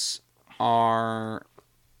Eternals are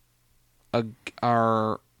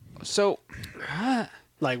so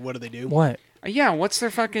Like, what do they do? What? yeah. What's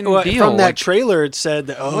their fucking Well, deal? from that Like, trailer, it said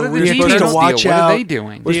that what are the we're supposed to Deviants' watch deal? out. What are they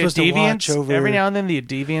doing? We're The supposed to watch over every now and then the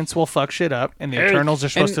Deviants will fuck shit up, and the Hey, Eternals are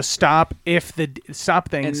supposed and- to stop stop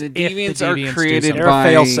and things. the if Deviants are do created something. They're by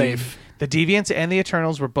fail safe. The Deviants and the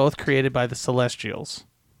Eternals were both created by the Celestials.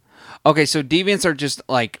 Okay, so Deviants are just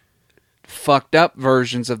like fucked up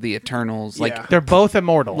versions of the Eternals, like Yeah. They're both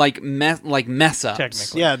immortal. mess ups.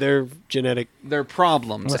 Technically. Yeah, they're genetic. They're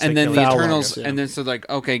problems, Unless and they then kill the us. Eternals, Yeah. and then so like,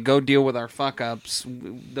 okay, go deal with our fuck ups.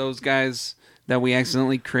 Those guys that we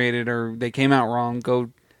accidentally created, or they came out wrong.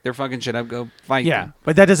 Go, they're fucking shit up. Go fight. Yeah, them.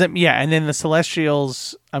 but that doesn't. Yeah, and then the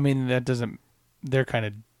Celestials. I mean, that doesn't. They're kind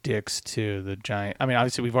of dicks too. The giant. I mean,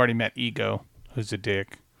 obviously, we've already met Ego, who's a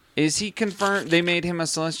dick. Is he confirmed? They made him a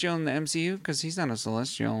Celestial in the MCU because he's not a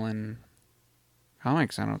Celestial in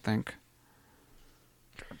comics, I don't think.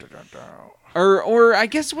 Or I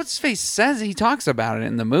guess what's his face says he talks about it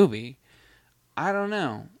in the movie. I don't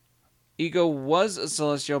know. Ego was a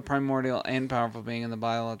celestial, primordial, and powerful being in the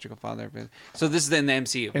biological father of his. So this is in the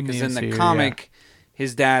MCU In the because in the MCU, comic,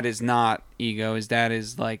 his dad is not Ego. His dad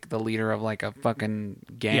is like the leader of like a fucking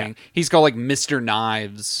gang. Yeah. He's called like Mr.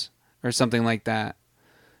 Knives or something like that.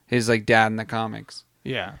 His like dad in the comics.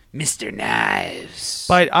 Yeah. Mr. Knives.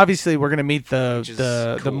 But obviously, we're gonna meet Which is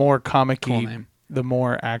the cool. more comic-y, Cool name. the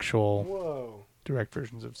more actual Whoa. direct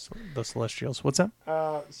versions of the Celestials. What's that?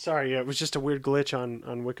 Sorry, it was just a weird glitch on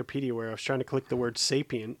Wikipedia where I was trying to click the word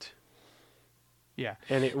sapient, Yeah.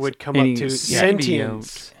 and it would come Any up to symbiote.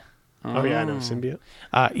 sentience. Oh yeah, I know symbiote.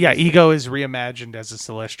 Yeah, Ego is reimagined as a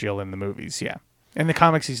Celestial in the movies. Yeah. In the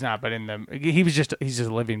comics, he's not, but he's just a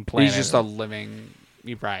living planet. He's just a living.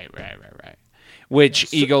 Right.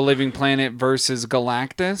 Which Ego living planet versus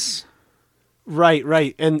Galactus?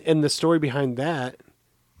 Right, and the story behind that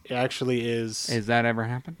actually is that ever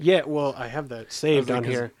happened? Yeah, well, I have that saved like, on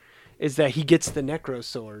here. Is that he gets the Necro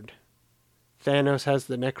Sword? Thanos has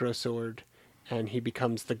the Necro Sword, and he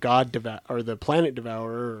becomes the or the Planet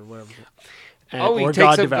Devourer, or whatever. He or takes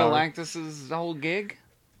God up Devourer. Galactus's whole gig.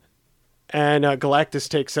 And Galactus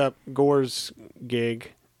takes up Gore's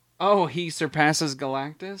gig. Oh, he surpasses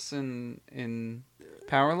Galactus in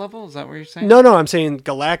power level? Is that what you're saying? No, I'm saying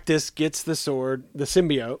Galactus gets the sword, the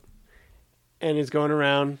symbiote, and is going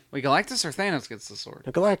around. Wait, Galactus or Thanos gets the sword?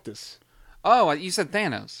 Galactus. Oh, you said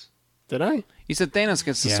Thanos. Did I? You said Thanos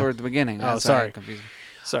gets the sword at the beginning. Oh, That's why sorry. it confused me.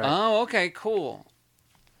 Sorry. Oh, okay, cool.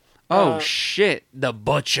 Oh, shit. The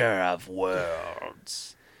Butcher of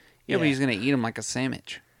Worlds. Yeah, but he's going to eat him like a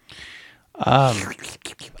sandwich.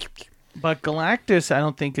 But Galactus, I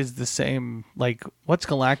don't think is the same. Like, what's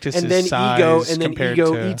Galactus' And then size Ego compared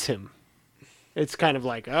to... eats him. It's kind of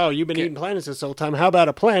like, oh, you've been eating planets this whole time. How about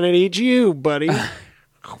a planet eats you, buddy?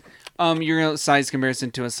 Your size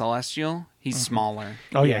comparison to a Celestial, he's smaller.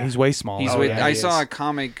 Oh yeah, he's way smaller. I saw a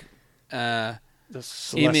comic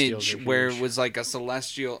Celestial image are where huge. it was like a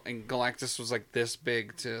Celestial and Galactus was like this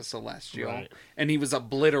big to a Celestial, Right. and he was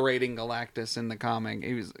obliterating Galactus in the comic.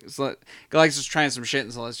 Galactus was trying some shit,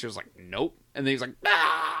 and Celestial was like, nope, and then he's like,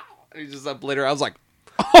 ah, and he just obliterated. I was like,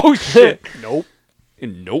 oh shit, Nope.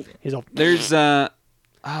 and nope. He's all, There's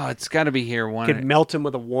it's got to be here one. could melt him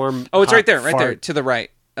with a warm. Oh, it's hot right there fart. to the right.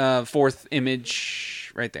 Fourth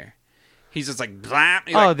image, right there. He's just like, blah.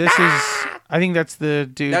 He's like, this is... I think that's the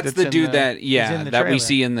dude. That's the in dude that he's in the that we trailer.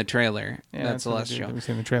 see in the trailer. Yeah, that's that's the dude Celestial. that we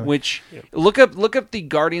see in the trailer. Which look up the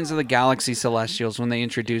Guardians of the Galaxy Celestials when they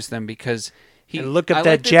introduce them, because And look I up that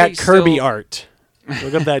like Jack they Kirby still- art.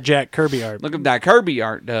 Look up that Jack Kirby art. Look up that Kirby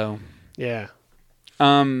art though. Yeah.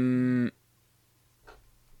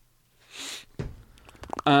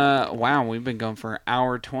 Wow, we've been going for an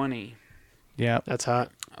hour 20. Yeah, That's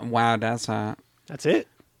hot. Wow, that's hot. That's it.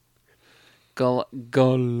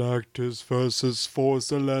 Galactus versus 4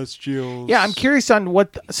 Celestials. Yeah, I'm curious on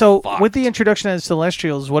what... with the introduction of the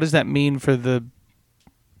Celestials, what does that mean for the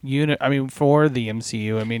unit? I mean, for the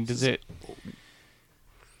MCU? I mean, does it...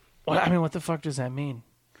 what the fuck does that mean?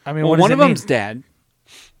 I mean, Well, what does one it of mean? them's dead.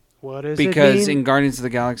 What is Because it mean? in Guardians of the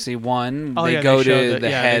Galaxy 1, Oh, they yeah, go show to the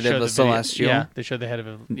they head show of the a video. Celestial. Yeah, they show the head of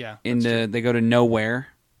a... Yeah. They go to nowhere,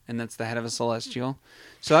 and that's the head of a Celestial.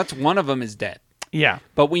 So that's one of them is dead. Yeah.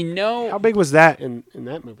 But we know How big was that in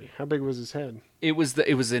that movie? How big was his head? it was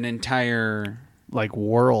an entire Like,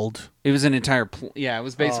 world. it was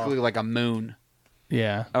basically like a moon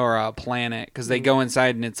Yeah. or a planet, because they go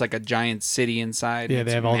inside and it's like a giant city inside. Yeah, and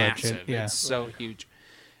they it's have all that massive. shit, yeah. It's so huge.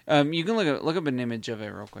 You can look up an image of it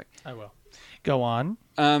real quick. I will. Go on.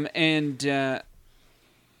 I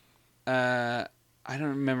don't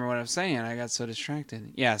remember what I was saying. I got so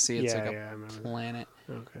distracted. Yeah, see, it's Yeah, like yeah, I a remember that. planet.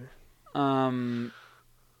 Okay.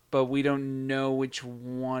 But we don't know which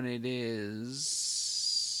one it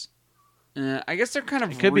is. I guess they're kind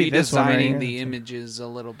of could be this one right redesigning here. the images a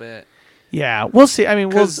little bit. Yeah, we'll see. I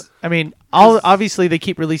mean, 'Cause- obviously they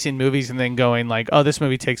keep releasing movies and then going like, oh, this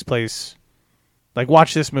movie takes place... Like,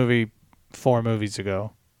 watch this movie 4 movies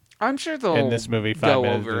ago. I'm sure they'll And this movie 5 go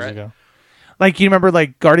minutes over it. ago. Like, you remember,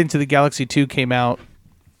 like, Guardians of the Galaxy 2 came out,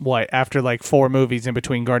 after, like, 4 movies in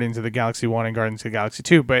between Guardians of the Galaxy 1 and Guardians of the Galaxy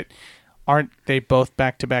 2, but aren't they both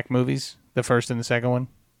back-to-back movies? The first and the second one?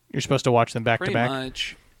 You're supposed to watch them back-to-back? Pretty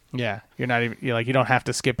much. Yeah. You're not even... you don't have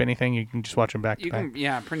to skip anything. You can just watch them You back-to-back. can,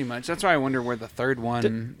 yeah, pretty much. That's why I wonder where the third one.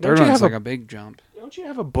 don't Third you one's have like a- a big jump. Don't you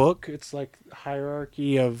have a book? It's like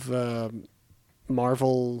hierarchy of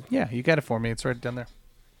Marvel. Yeah, you got it for me. It's right down there.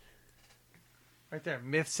 Right there.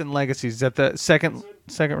 Myths and Legacies. Is that the second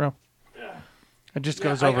row? It just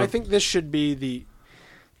goes over... I think this should be the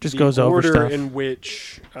just goes over order stuff. in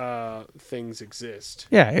which things exist.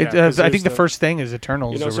 Yeah, 'cause I think there's the first thing is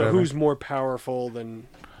Eternals. You know, or so whatever. who's more powerful than?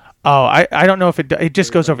 Oh, I don't know if it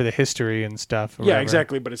just goes over the history and stuff. Or Yeah, whatever.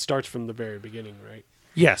 exactly. But it starts from the very beginning, right?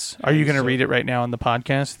 Yes. Are you going to read it right now on the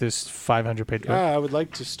podcast? This 500-page book. I would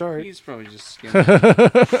like to start. He's probably just skimming.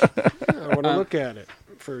 I want to look at it.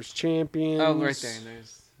 First Champions. Oh, right there.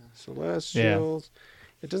 There's Celestials.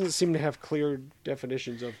 It doesn't seem to have clear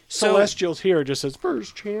definitions of So- Celestials here. It just says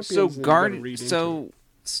First Champions. So and then you gotta read into it. So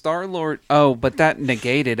Star-Lord. Oh, but that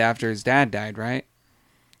negated after his dad died, right?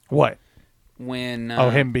 What? When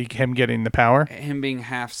him getting the power? him being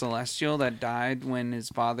half celestial that died when his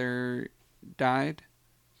father died.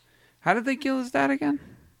 How did they kill his dad again?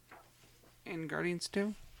 In Guardians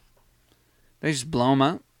 2? They just blow him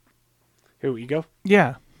up. Here we go.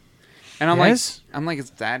 Yeah. And I'm Yes? like, it's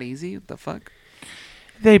that easy? What the fuck?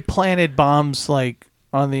 They planted bombs like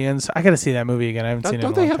on the inside. I got to see that movie again. I haven't seen it in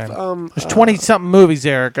a Don't long they have time. There's 20-something movies,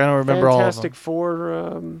 Eric. I don't remember all of them. Fantastic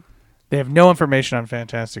Four? They have no information on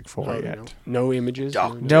Fantastic Four Oh, yet. no images?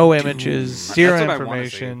 No images, zero That's what I wanna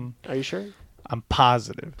information. Are you sure? I'm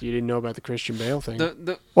positive. You didn't know about the Christian Bale thing?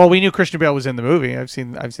 Well, we knew Christian Bale was in the movie. I saw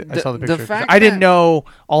the the picture. fact I didn't that- know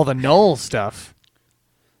all the Null stuff.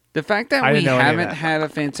 The fact that I we didn't know any of haven't that. had a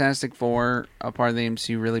Fantastic Four a part of the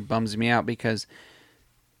MCU really bums me out because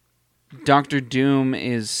Doctor Doom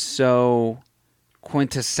is so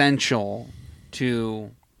quintessential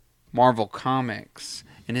to Marvel Comics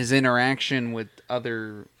and his interaction with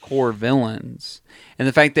other core villains. And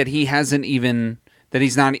the fact that he's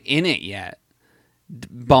not in it yet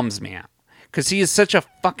bums me out. Because he is such a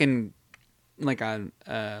fucking like a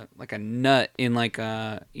nut in like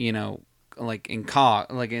a, you know, like in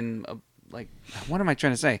what am I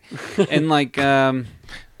trying to say? In like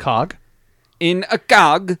Cog? In a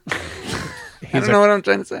cog. I don't know what I'm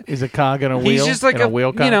trying to say. He's a cog in a wheel. He's just like in a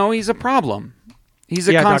wheel cog? you know, he's a problem. He's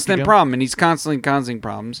a Yeah, Dr. constant Doom. problem, and he's constantly causing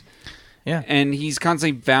problems. Yeah. And he's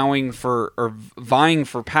constantly vying for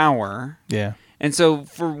power. Yeah. And so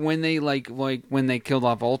for when they like when they killed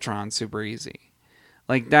off Ultron super easy.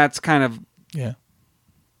 Like that's kind of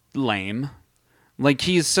lame. Like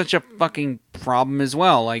he's such a fucking problem as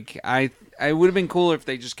well. Like I would have been cooler if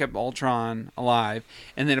they just kept Ultron alive,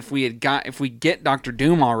 and then if we get Doctor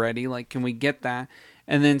Doom already, like can we get that?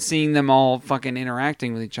 And then seeing them all fucking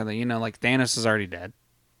interacting with each other, you know, like Thanos is already dead.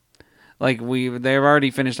 Like they've already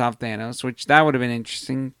finished off Thanos, which that would have been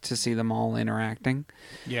interesting to see them all interacting.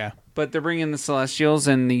 Yeah. But they're bringing the Celestials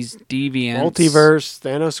and these deviants. Multiverse,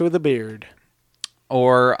 Thanos with a beard.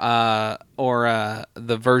 Or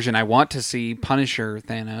the version I want to see, Punisher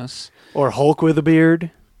Thanos. Or Hulk with a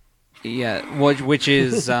beard. Yeah, which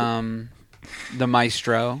is the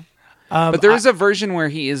Maestro. But there is a version where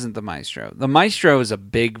he isn't the Maestro. The Maestro is a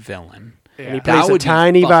big villain. Yeah. And he plays a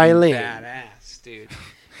tiny be fucking violin. Badass, dude.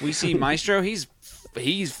 We see Maestro, he's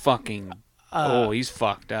fucking he's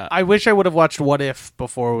fucked up. I wish I would have watched What If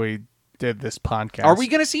before we did this podcast. Are we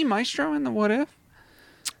going to see Maestro in the What If?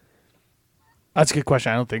 That's a good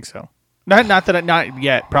question. I don't think so. Not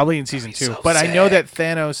yet. Probably in season 2. But I know that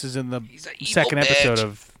Thanos is in the second episode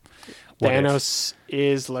of What Thanos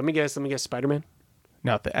is, let me guess, Spider-Man?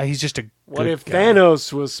 No, he's just a What good if guy.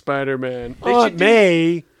 Thanos was Spider-Man? Aunt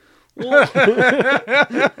May.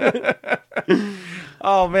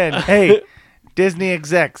 Oh, man. Hey, Disney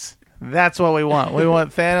execs. That's what we want. We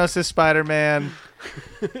want Thanos as Spider-Man.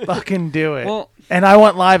 Fucking do it. Well, and I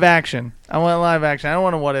want live action. I don't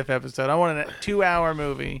want a What If episode. I want a 2-hour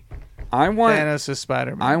movie. I want Thanos as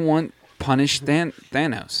Spider-Man. I want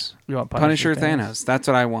Thanos. You want Punisher Thanos. That's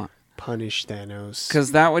what I want. Punish Thanos.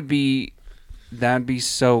 Because that'd be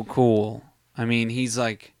so cool. I mean, he's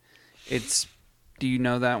like, do you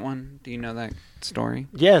know that one? Do you know that story?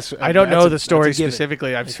 Yes. I don't know the story that's a given.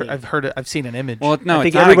 specifically. I've heard it. I've seen an image. Well, no, I think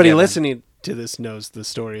it's not a everybody given. listening to this knows the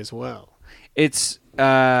story as well. It's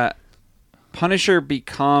Punisher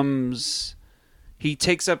becomes, he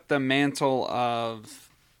takes up the mantle of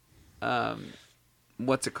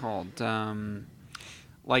what's it called?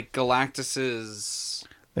 Like Galactus's.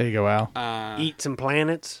 There you go, Al. Eat some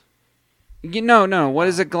planets. No. What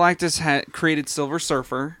is it? Galactus created Silver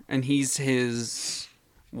Surfer, and he's his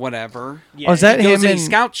whatever. Yeah, Oh, is that he goes him and in- he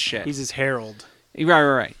scouts shit. He's his herald.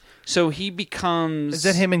 Right. So he becomes. Is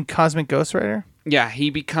that him in Cosmic Ghost Rider? Yeah, he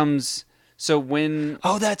becomes. So when.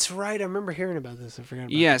 Oh, that's right. I remember hearing about this. I forgot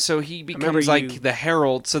about Yeah, so he becomes remember like the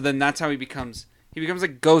Herald. So then that's how he becomes. He becomes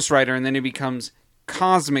like Ghost Rider, and then he becomes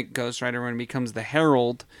Cosmic Ghost Rider when he becomes the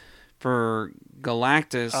Herald for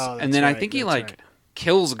Galactus. Oh, and that's then I right, think he that's like right.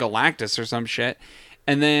 kills Galactus or some shit.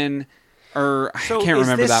 And then, or So I can't is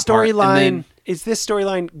remember this that part. And storyline? then, Is this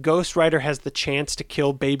storyline Ghost Rider has the chance to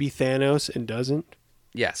kill baby Thanos and doesn't?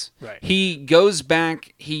 yes, Right. he goes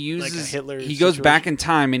back. He Like a uses. Hitler he goes situation? back in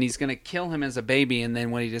time, and he's going to kill him as a baby. And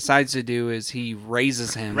then what he decides to do is he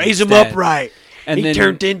raises him. Raise him instead. upright. And he then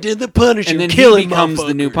turned into the Punisher, and then killing he becomes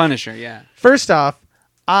the new motherfuckers. Punisher. Yeah, First off,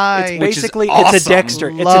 It's Which is basically awesome. it's a Dexter.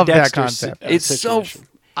 It's Love a that Dexter concept. it's so. situation.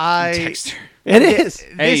 Dexter. It is.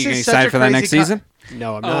 Hey, you is gonna such sign a for that crazy next season?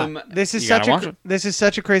 No, I'm not. This is You gotta such watch a it. this is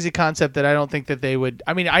such a crazy concept that I don't think that they would.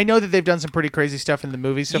 I mean, I know that they've done some pretty crazy stuff in the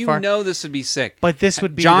movie so You far, know this would be sick. but this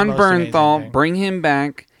would be John the most amazing Bernthal, thing. bring him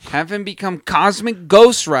back. Have him become Cosmic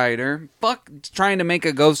Ghost Rider. Fuck trying to make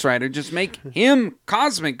a Ghost Rider. Just make him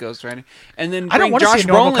Cosmic Ghost Rider. And then I don't bring want to Josh see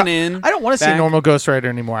a normal. Brolin in. I don't want to see a back. normal Ghost Rider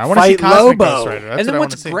anymore. I want to see Fight Cosmic Lobo. Ghost Rider. That's And then what I what's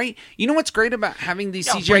want to see. great, you know what's great about having these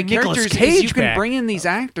Yeah, CGI bring Nicolas characters is Cage you can back. bring in these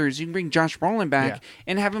actors. You can bring Josh Brolin back Yeah.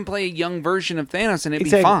 and have him play a young version of Thanos, and it'd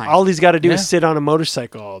Exactly. be fine. All he's got to do Yeah. is sit on a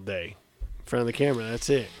motorcycle all day in front of the camera. That's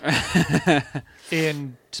it.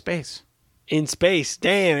 In space. In space,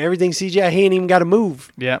 damn, everything CGI. He ain't even got to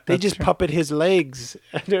move. Yeah, they that's just true. puppet his legs.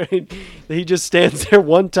 He just stands there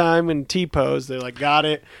one time and T-pose. They're like, got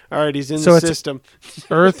it. All right, he's in So the it's- system.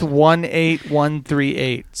 Earth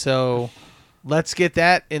 18138. So let's get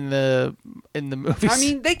that in the movies. I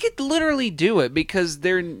mean, they could literally do it because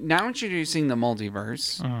they're now introducing the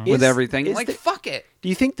multiverse with Is- everything. is Like, the- fuck it. Do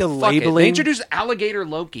you think the Fuck it. They labeling? introduced Alligator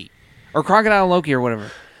Loki or Crocodile Loki or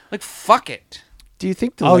whatever. Like, fuck it. Do you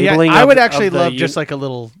think the oh yeah, labeling? I of- would actually of the love un- just like a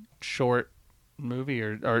little short movie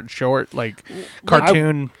or short like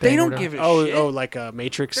cartoon. They thing or don't whatever. give a Oh, shit. oh, like a They're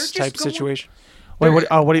Matrix just type going- situation, Wait, what?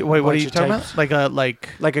 Oh, what? What are bunch you of talking types. about?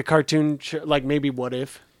 like a cartoon, like maybe What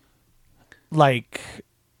If? Like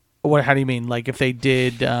what? How do you mean? Like if they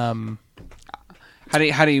did? How do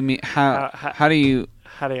you mean how do you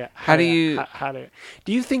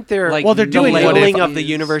Do you think they're Like, Well, they're the doing What labeling If of the is-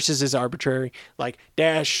 universes is arbitrary? Like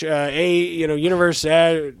dash A, universe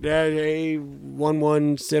A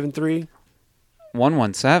 1173.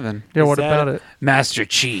 117 Yeah. What that about it? it? Master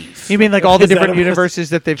Chief? You mean like all the Is that different what it is? universes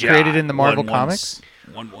that they've created in the Marvel comics?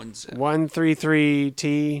 117.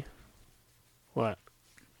 133T. What?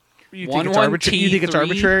 You think it's arbitrary? You think it's 113?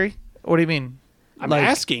 arbitrary? What do you mean? I'm Like-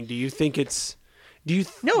 asking. Do you think it's? Do you?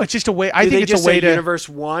 No, it's just a way. I do think they it's just a way say to. Universe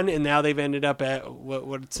 1, and now they've ended up at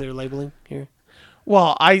what's their labeling here?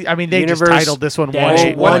 Well, I mean they just Universe titled this one dash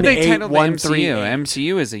one. Well, what did they 18, title the 138. MCU?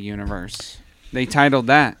 MCU is a universe. They titled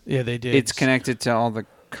that. Yeah, they did. It's connected to all the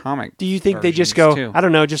comic. Do you think they just versions, go? too. I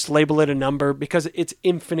don't know. Just label it a number because it's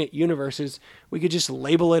infinite universes. We could just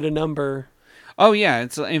label it a number. Oh yeah,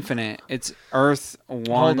 it's infinite. It's Earth 1.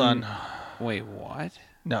 Hold on. Wait, what?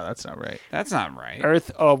 No, that's not right. That's not right.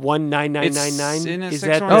 Earth 19999. It's in a Is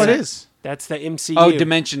that? 616. Oh, it is. That's the MCU. Oh,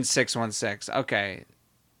 Dimension 616. Okay.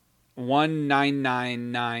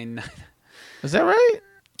 1999. Is that right?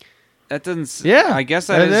 That doesn't. Yeah, I guess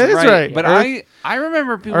that that is is right. right. But Earth- I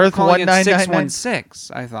remember people Earth calling it 1999.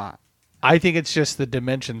 616. I thought. I think it's just the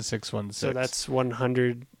Dimension 616. So that's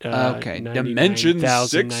 100. Okay, Dimension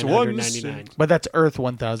 616. But that's Earth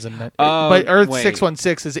 1000. Oh, but Earth wait.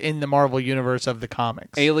 616 is in the Marvel universe of the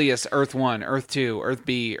comics. Alias Earth 1, Earth 2, Earth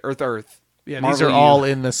B, Earth. Yeah, these Marvel are all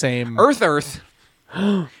in the same. Earth.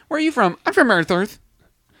 Where are you from? I'm from Earth.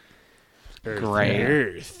 Great.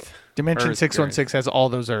 Earth. Dimension Earth, 616 has all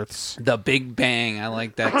those Earths. The Big Bang. I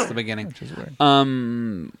like that's the beginning. Which is weird.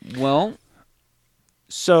 Well,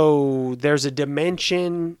 So there's a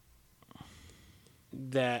dimension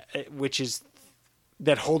that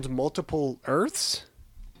holds multiple Earths.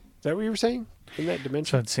 Is that what you were saying? In that That's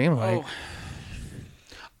dimension. what it seemed like.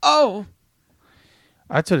 oh,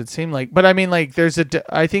 That's what it seemed like. But I mean, like,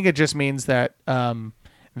 I think it just means that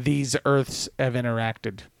these Earths have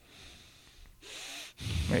interacted.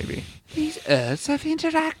 Maybe. these Earths have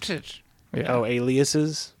interacted. Yeah. Oh,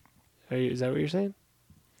 aliases. Is that what you're saying?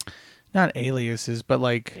 Not aliases, but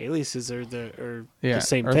like Aliases are the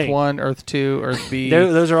same Earth thing. 1, Earth 2, Earth B.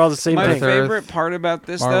 Those are all the same My thing. Earth, favorite part about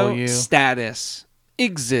this, Marvel though, U. status,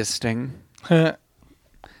 existing.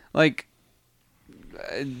 Like,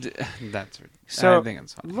 that's. So I think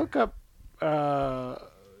it's fun. look up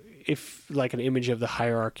if like an image of the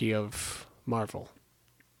hierarchy of Marvel.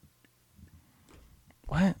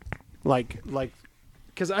 What? Like,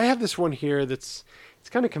 because I have this one here it's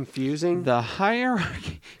kind of confusing. The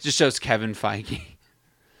hierarchy just shows Kevin Feige.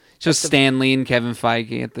 Shows Stan Lee and Kevin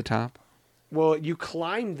Feige at the top. Well, you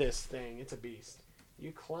climb this thing. It's a beast.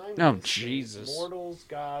 You climb. Oh, this thing. Jesus. Mortals,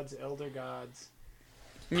 gods, elder gods.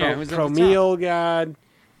 Yeah, it was at the top. Promeal god.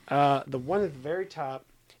 The one at the very top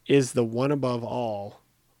is the one above all.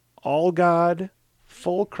 All god,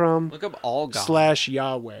 fulcrum Look up all God. /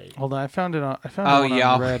 Yahweh. Hold on, I found it on Oh, one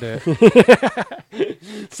yeah. on Reddit.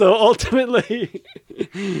 So ultimately,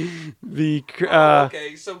 the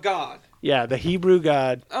okay, so God. yeah, the Hebrew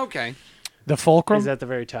god Okay. The fulcrum? is at the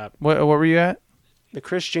very top. What were you at? The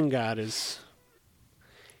Christian god is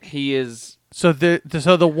He is So the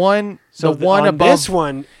one on above this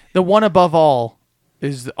one, the one above all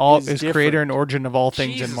is different. creator and origin of all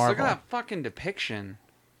things Jesus, in Marvel. look at that fucking depiction.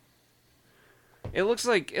 It looks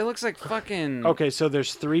like fucking. Okay, so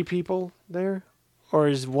there's 3 people there, or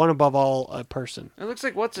is one above all a person? It looks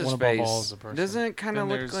like what's his One above face? all is a person. Doesn't it kind of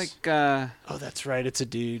Then look there's- like? Oh, that's right. It's a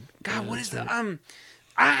dude. God, what that's is the right.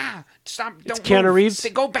 Stop! It's Don't Keanu move. Reeves?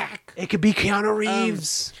 Go back. It could be Keanu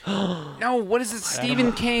Reeves. No, what is it?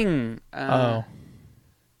 Stephen King.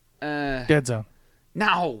 Dead Zone.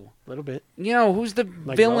 No. A little bit. You know who's the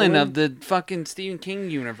Like villain Nolan? of the fucking Stephen King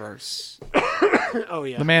universe? Oh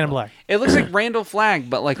yeah. The Man in Black. It looks like Randall Flagg,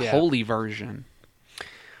 but like Yeah. holy version.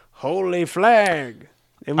 Holy flag!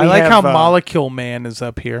 And I we like have, how Molecule Man is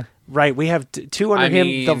up here. Right, we have 2 under I him.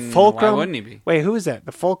 mean, The Fulcrum. why wouldn't he be? Wait, who is that?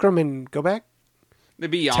 The Fulcrum and go back. The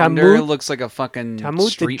Beyonder Tammuz? looks like a fucking Tammuz,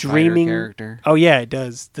 the Street dreaming Fighter character. Oh yeah, it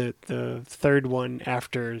does. The third one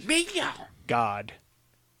after God,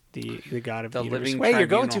 the God of The the universe. living Wait, you're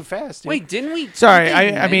going tribunal. too fast. Dude. Wait, didn't we? Sorry,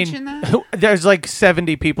 didn't they I mention mean, that? there's like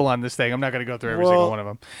 70 people on this thing. I'm not going to go through every single one of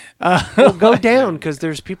them. Well, go down because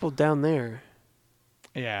there's people down there.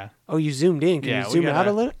 Yeah. Oh, you zoomed in. Can Yeah, you we zoom gotta- out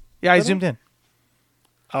a little? Yeah, I zoomed in.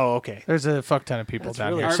 Oh, okay. There's a fuck ton of people That's down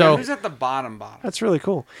really here. All right, So who's at the bottom? That's really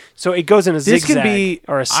cool. So it goes in a this zigzag could be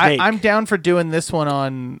or a snake. I'm down for doing this one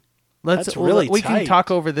on. That's really we can tight. talk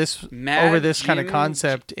over this Mad kind of Jim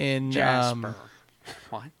concept in Jasper.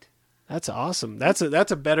 What? That's awesome. That's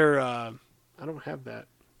a better. I don't have that.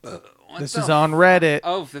 What This the is on Reddit.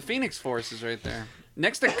 Oh, the Phoenix Force is right there.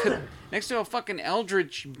 Next to a fucking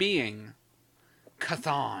eldritch being.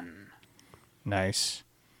 Chthon. Nice.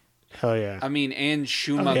 Hell yeah. I mean, and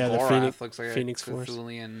Shuma yeah, the Gorath looks like Phoenix a Force.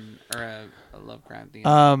 Cthulhian or a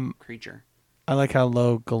Lovecraftian creature. I like how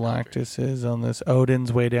low Galactus is on this.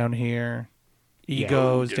 Odin's way down here.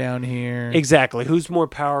 Ego's down here. Exactly. Who's more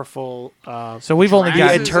powerful? So we've only Drax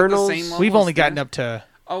gotten is at the Eternals. same level We've as only gotten Thanos? up to.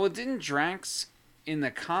 Oh, well, didn't Drax in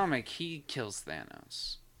the comic he kills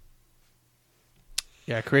Thanos?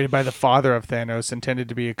 Yeah, created by the father of Thanos, intended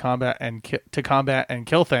to be a combat and kill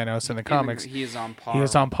Thanos in the comics. He is on par. He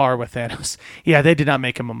is on par with Thanos. Yeah, they did not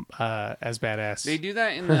make him as badass. They do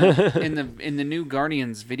that in the in the new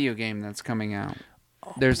Guardians video game that's coming out.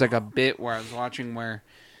 There's like a bit where I was watching where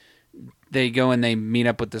they go and they meet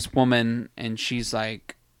up with this woman and she's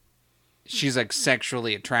like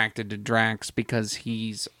sexually attracted to Drax because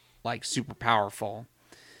he's like super powerful.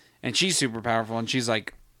 And she's super powerful and she's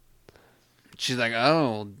like,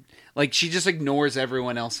 oh, like she just ignores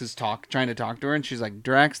everyone else's trying to talk to her, and she's like,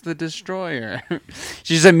 Drax the Destroyer.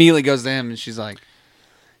 She just immediately goes to him, and she's like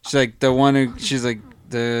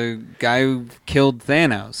the guy who killed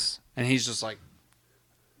Thanos, and he's just like,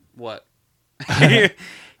 what?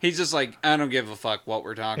 He's just like, I don't give a fuck what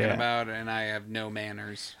we're talking about, and I have no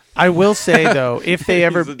manners. I will say though, if they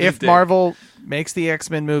ever, He's a if dick. Marvel makes the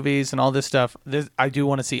X-Men movies and all this stuff, I do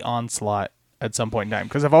want to see Onslaught at some point in time,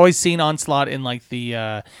 because I've always seen Onslaught in like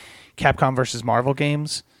the Capcom versus Marvel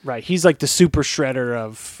games. Right. He's like the super shredder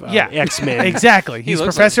of X-Men. Exactly. He He's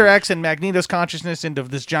looks Professor like X and Magneto's consciousness into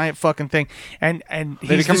this giant fucking thing, and They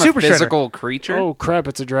he's become the super a physical shredder. creature. Oh crap!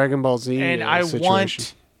 It's a Dragon Ball Z. And I situation. want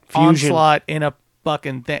Fusion. Onslaught in a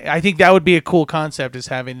fucking thing. I think that would be a cool concept, is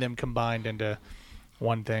having them combined into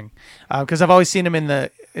one thing. Because I've always seen them in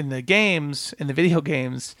the games, in the video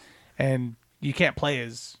games, and you can't play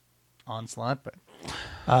as Onslaught, but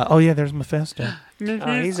oh yeah, there's Mephisto.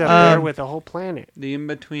 He's up there with the whole planet. The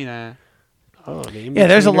in-betweener. Oh, the Yeah,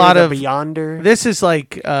 there's a lot of Beyonder. This is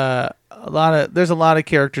like there's a lot of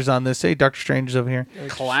characters on this. Hey, Doctor Strange is over here.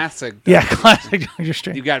 Classic. Yeah, classic Doctor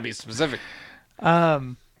Strange. You got to be specific.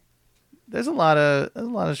 There's a lot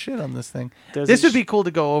of shit on this thing. Does This it would be cool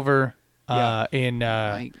to go over in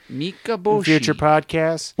Like Mikaboshi. future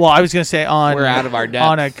podcast. well, I was gonna say on We're out of our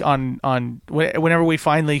depth. on whenever we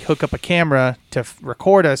finally hook up a camera to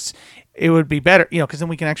record us, it would be better, because then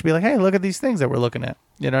we can actually be like, hey, look at these things that we're looking at.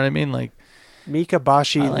 You know what I mean? Like,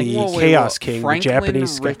 Mikaboshi, like the Whoa, wait, Chaos whoa. King, the Franklin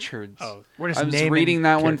Japanese guy. Richards. Oh, we're just I was naming reading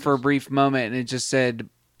that one characters. for a brief moment, and it just said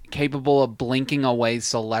capable of blinking away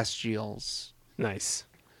Celestials. nice.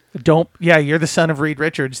 You're the son of Reed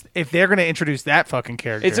Richards. If they're gonna introduce that fucking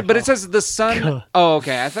character, But it says the son. Oh,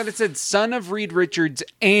 okay. I thought it said son of Reed Richards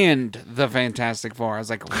and the Fantastic Four. I was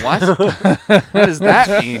like, what? What does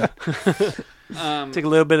that mean? Take a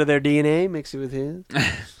little bit of their DNA, mix it with his.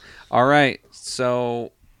 All right.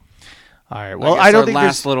 So, all right. Well, guess I don't our think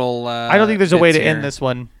last there's little. I don't think there's a way to bits end here. this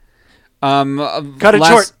one. Cut it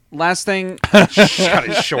short. Last thing. Cut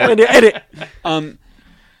it short. Edit.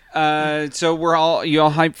 So you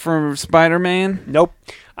all hyped for Spider-Man? Nope.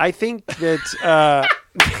 I think that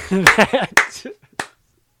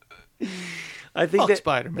I think Fuck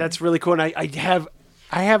Spider-Man. that's really cool. And I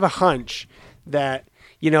have a hunch that,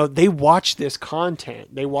 they watch this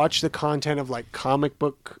content. They watch the content of like comic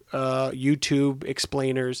book YouTube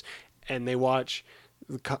explainers, and they watch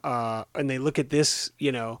and they look at this,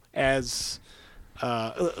 as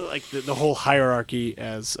like the whole hierarchy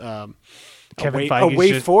as a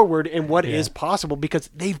way forward and what is possible, because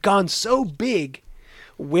they've gone so big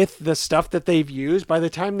with the stuff that they've used. By the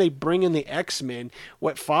time they bring in the X-Men,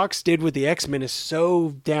 what Fox did with the X-Men is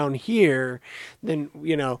so down here than,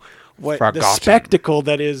 what Forgotten. the spectacle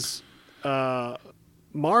that is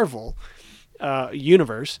Marvel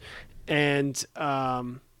universe. And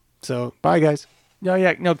so, bye, guys. No,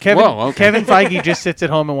 Kevin. Whoa, okay. Kevin Feige just sits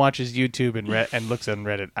at home and watches YouTube and looks on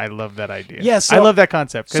Reddit. I love that idea. Yeah, so- I love that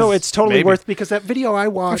concept. 'cause So it's totally maybe- worth, because that video I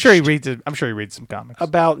watched I'm sure he reads it. I'm sure he reads some comics.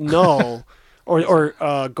 about Null or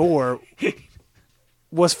Gore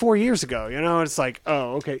was 4 years ago. It's like,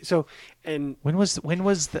 oh, okay. So, and When was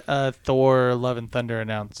the, Thor: Love and Thunder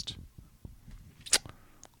announced?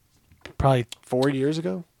 Probably 4 years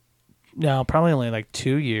ago. no, probably only like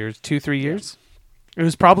 3 years. It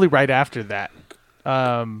was probably right after that.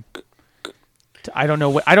 I don't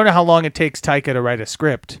know. I don't know how long it takes Taika to write a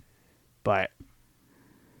script, but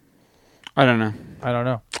I don't know. I don't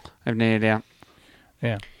know. I have no idea.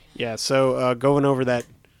 Yeah. Yeah. So going over that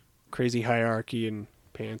crazy hierarchy and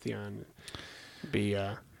pantheon would be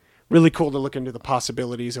really cool to look into the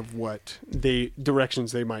possibilities of what the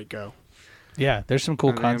directions they might go. Yeah, there's some cool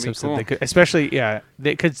I think it'd be concepts cool. that they could, especially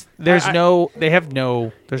because there's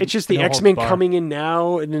It's just the no X-Men holds barred. coming in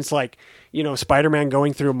now, and it's like, Spider-Man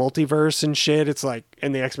going through a multiverse and shit. It's like,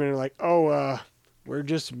 and the X-Men are like, oh, we're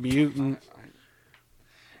just mutants.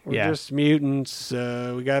 We're just mutants.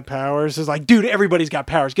 We got powers. It's like, dude, everybody's got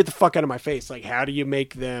powers. Get the fuck out of my face. Like, how do you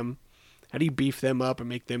beef them up and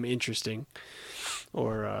make them interesting,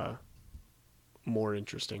 or more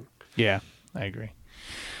interesting? Yeah, I agree.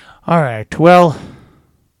 All right. Well,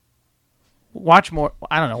 watch more.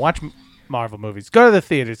 I don't know. Watch Marvel movies. Go to the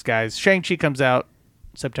theaters, guys. Shang-Chi comes out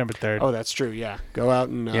September 3rd. Oh, that's true. Yeah, go out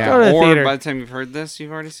and Yeah, Go to the or theater. by the time you've heard this,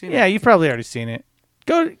 you've already seen it. Yeah, you've probably already seen it.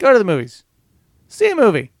 Go to the movies. See a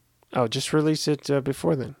movie. Oh, just release it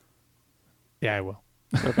before then. Yeah, I will.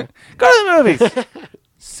 Okay. Go to the movies.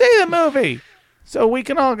 See the movie. So we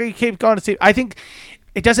can all keep going to see. I think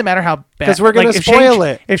it doesn't matter how bad. 'Cause we're gonna if spoil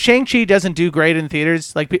it. If Shang-Chi doesn't do great in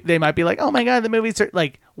theaters, like they might be like, oh my God, the movies are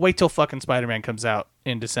like, wait till fucking Spider-Man comes out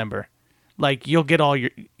in December. Like you'll get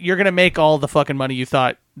you're going to make all the fucking money you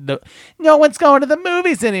thought. No one's going to the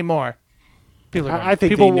movies anymore. People are going. I think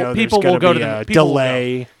people they know will, there's people gonna will go be to the a people will go.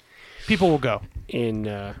 delay People will go. in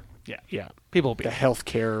Yeah. People will be the there.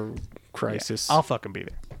 healthcare crisis. I'll fucking be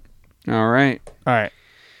there. All right. All right.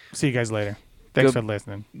 See you guys later. Thanks Good- for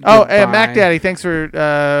listening. Oh, and Mac goodbye. Daddy, thanks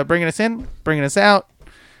for bringing us in, bringing us out.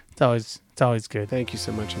 It's always good. Thank you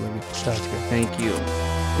so much, Olivia. It's always good. Thank you.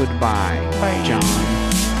 Goodbye, Bye. John.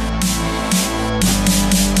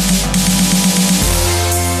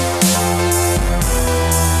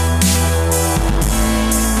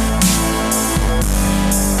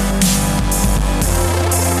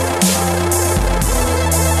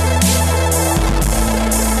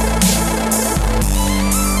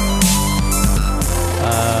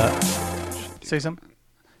 Say something.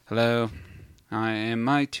 Hello. Am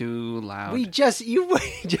I too loud? We just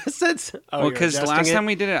said. Oh, well, because the last time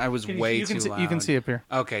we did it, I was way you too can see, loud. You can see up here.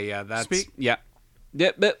 Okay, yeah, that's Speak. yeah.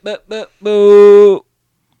 Boo.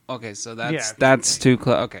 Okay, so that's Yeah. too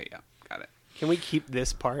close. Okay, yeah, got it. Can we keep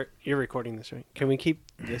this part? You're recording this, right? Can we keep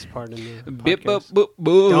this part in the Bip, podcast? boo,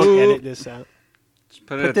 boo. Don't edit this out. Just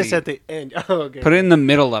put Put this at the end. Oh, okay. Put it in the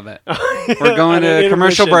middle of it. We're going On to an a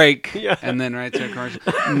commercial intermission. break, Yeah. and then right to a commercial.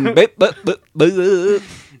 Bip, boo, boo, boo.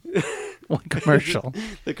 One commercial.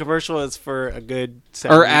 The commercial is for a good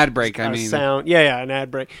sound Or ad break, I mean. sound. Yeah, an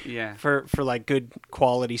ad break. Yeah. For like good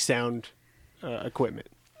quality sound equipment.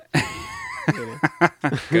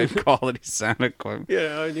 Good quality sound equipment.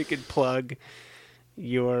 And you could plug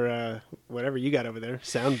your whatever you got over there,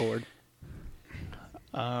 soundboard.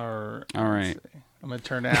 All right. I'm gonna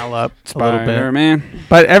turn Al up a little bit, Spider-Man.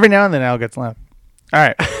 but every now and then Al gets loud. All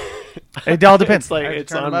right. It all depends. It's like- I have to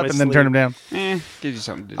it's turn on him up my and then turn him down. Gives you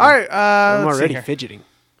something to do. All right. I'm let's see already here. fidgeting.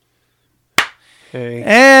 Hey.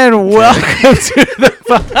 And welcome to the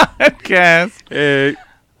podcast. Hey.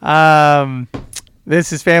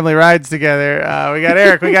 This is Family Rides Together. We got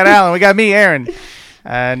Eric, we got Alan, we got me, Aaron,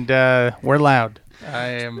 and we're loud. I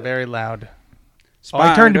am very loud.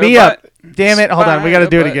 Oh, it turned me up. Damn it. Hold on. We got to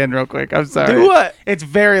do it again real quick. I'm sorry. Do what? It's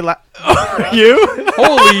very loud. You?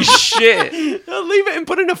 Holy shit. Leave it and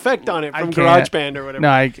put an effect on it from can't. GarageBand or whatever. No,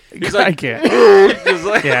 I like- can't. Just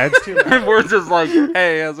like, Yeah, it's too loud. we're just like,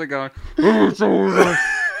 hey, how's it going?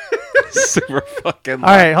 Super fucking All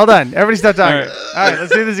right, hold on. Everybody stop talking. All All right,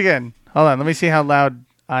 let's do this again. Hold on. Let me see how loud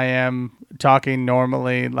I am talking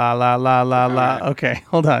normally. La, la, la, la, la. right. Okay,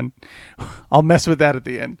 hold on. I'll mess with that at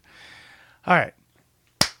the end. All right.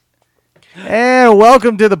 And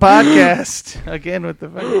welcome to the podcast. Again with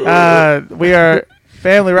the... we are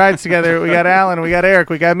Family Rides Together. We got Alan. We got Eric.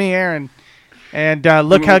 We got me, Aaron. And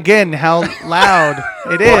look again how loud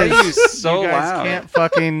it is. Why are you so you guys loud? can't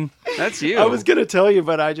fucking... That's you. I was going to tell you,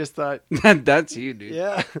 but I just thought, That's you, dude.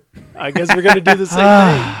 yeah, I guess we're going to do the same thing.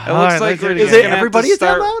 It All looks right, like let's do we're it just Is it again. gonna have to everybody is that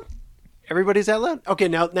start- loud? Everybody's that loud? Okay,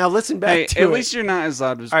 now listen back Hey, to at it. least you're not as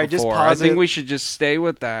loud as All right, just before. I pause think it. we should just stay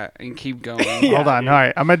with that and keep going. Hold on. All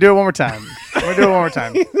right, I'm going to do it one more time.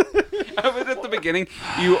 I was at the beginning.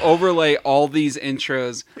 You overlay all these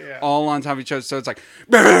intros all on top of each other, so it's like,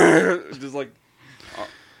 just like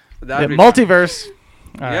The that'd be multiverse.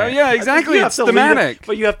 All Yeah, right. yeah, exactly. You have It's to lead thematic. up,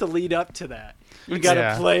 but you have to lead up to that. You got to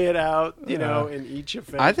Yeah. play it out, you know, in each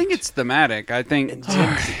effect. I think it's thematic. I think.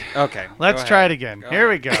 Okay. Let's go try ahead. it again. Go Here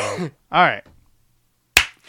ahead. we go. All right.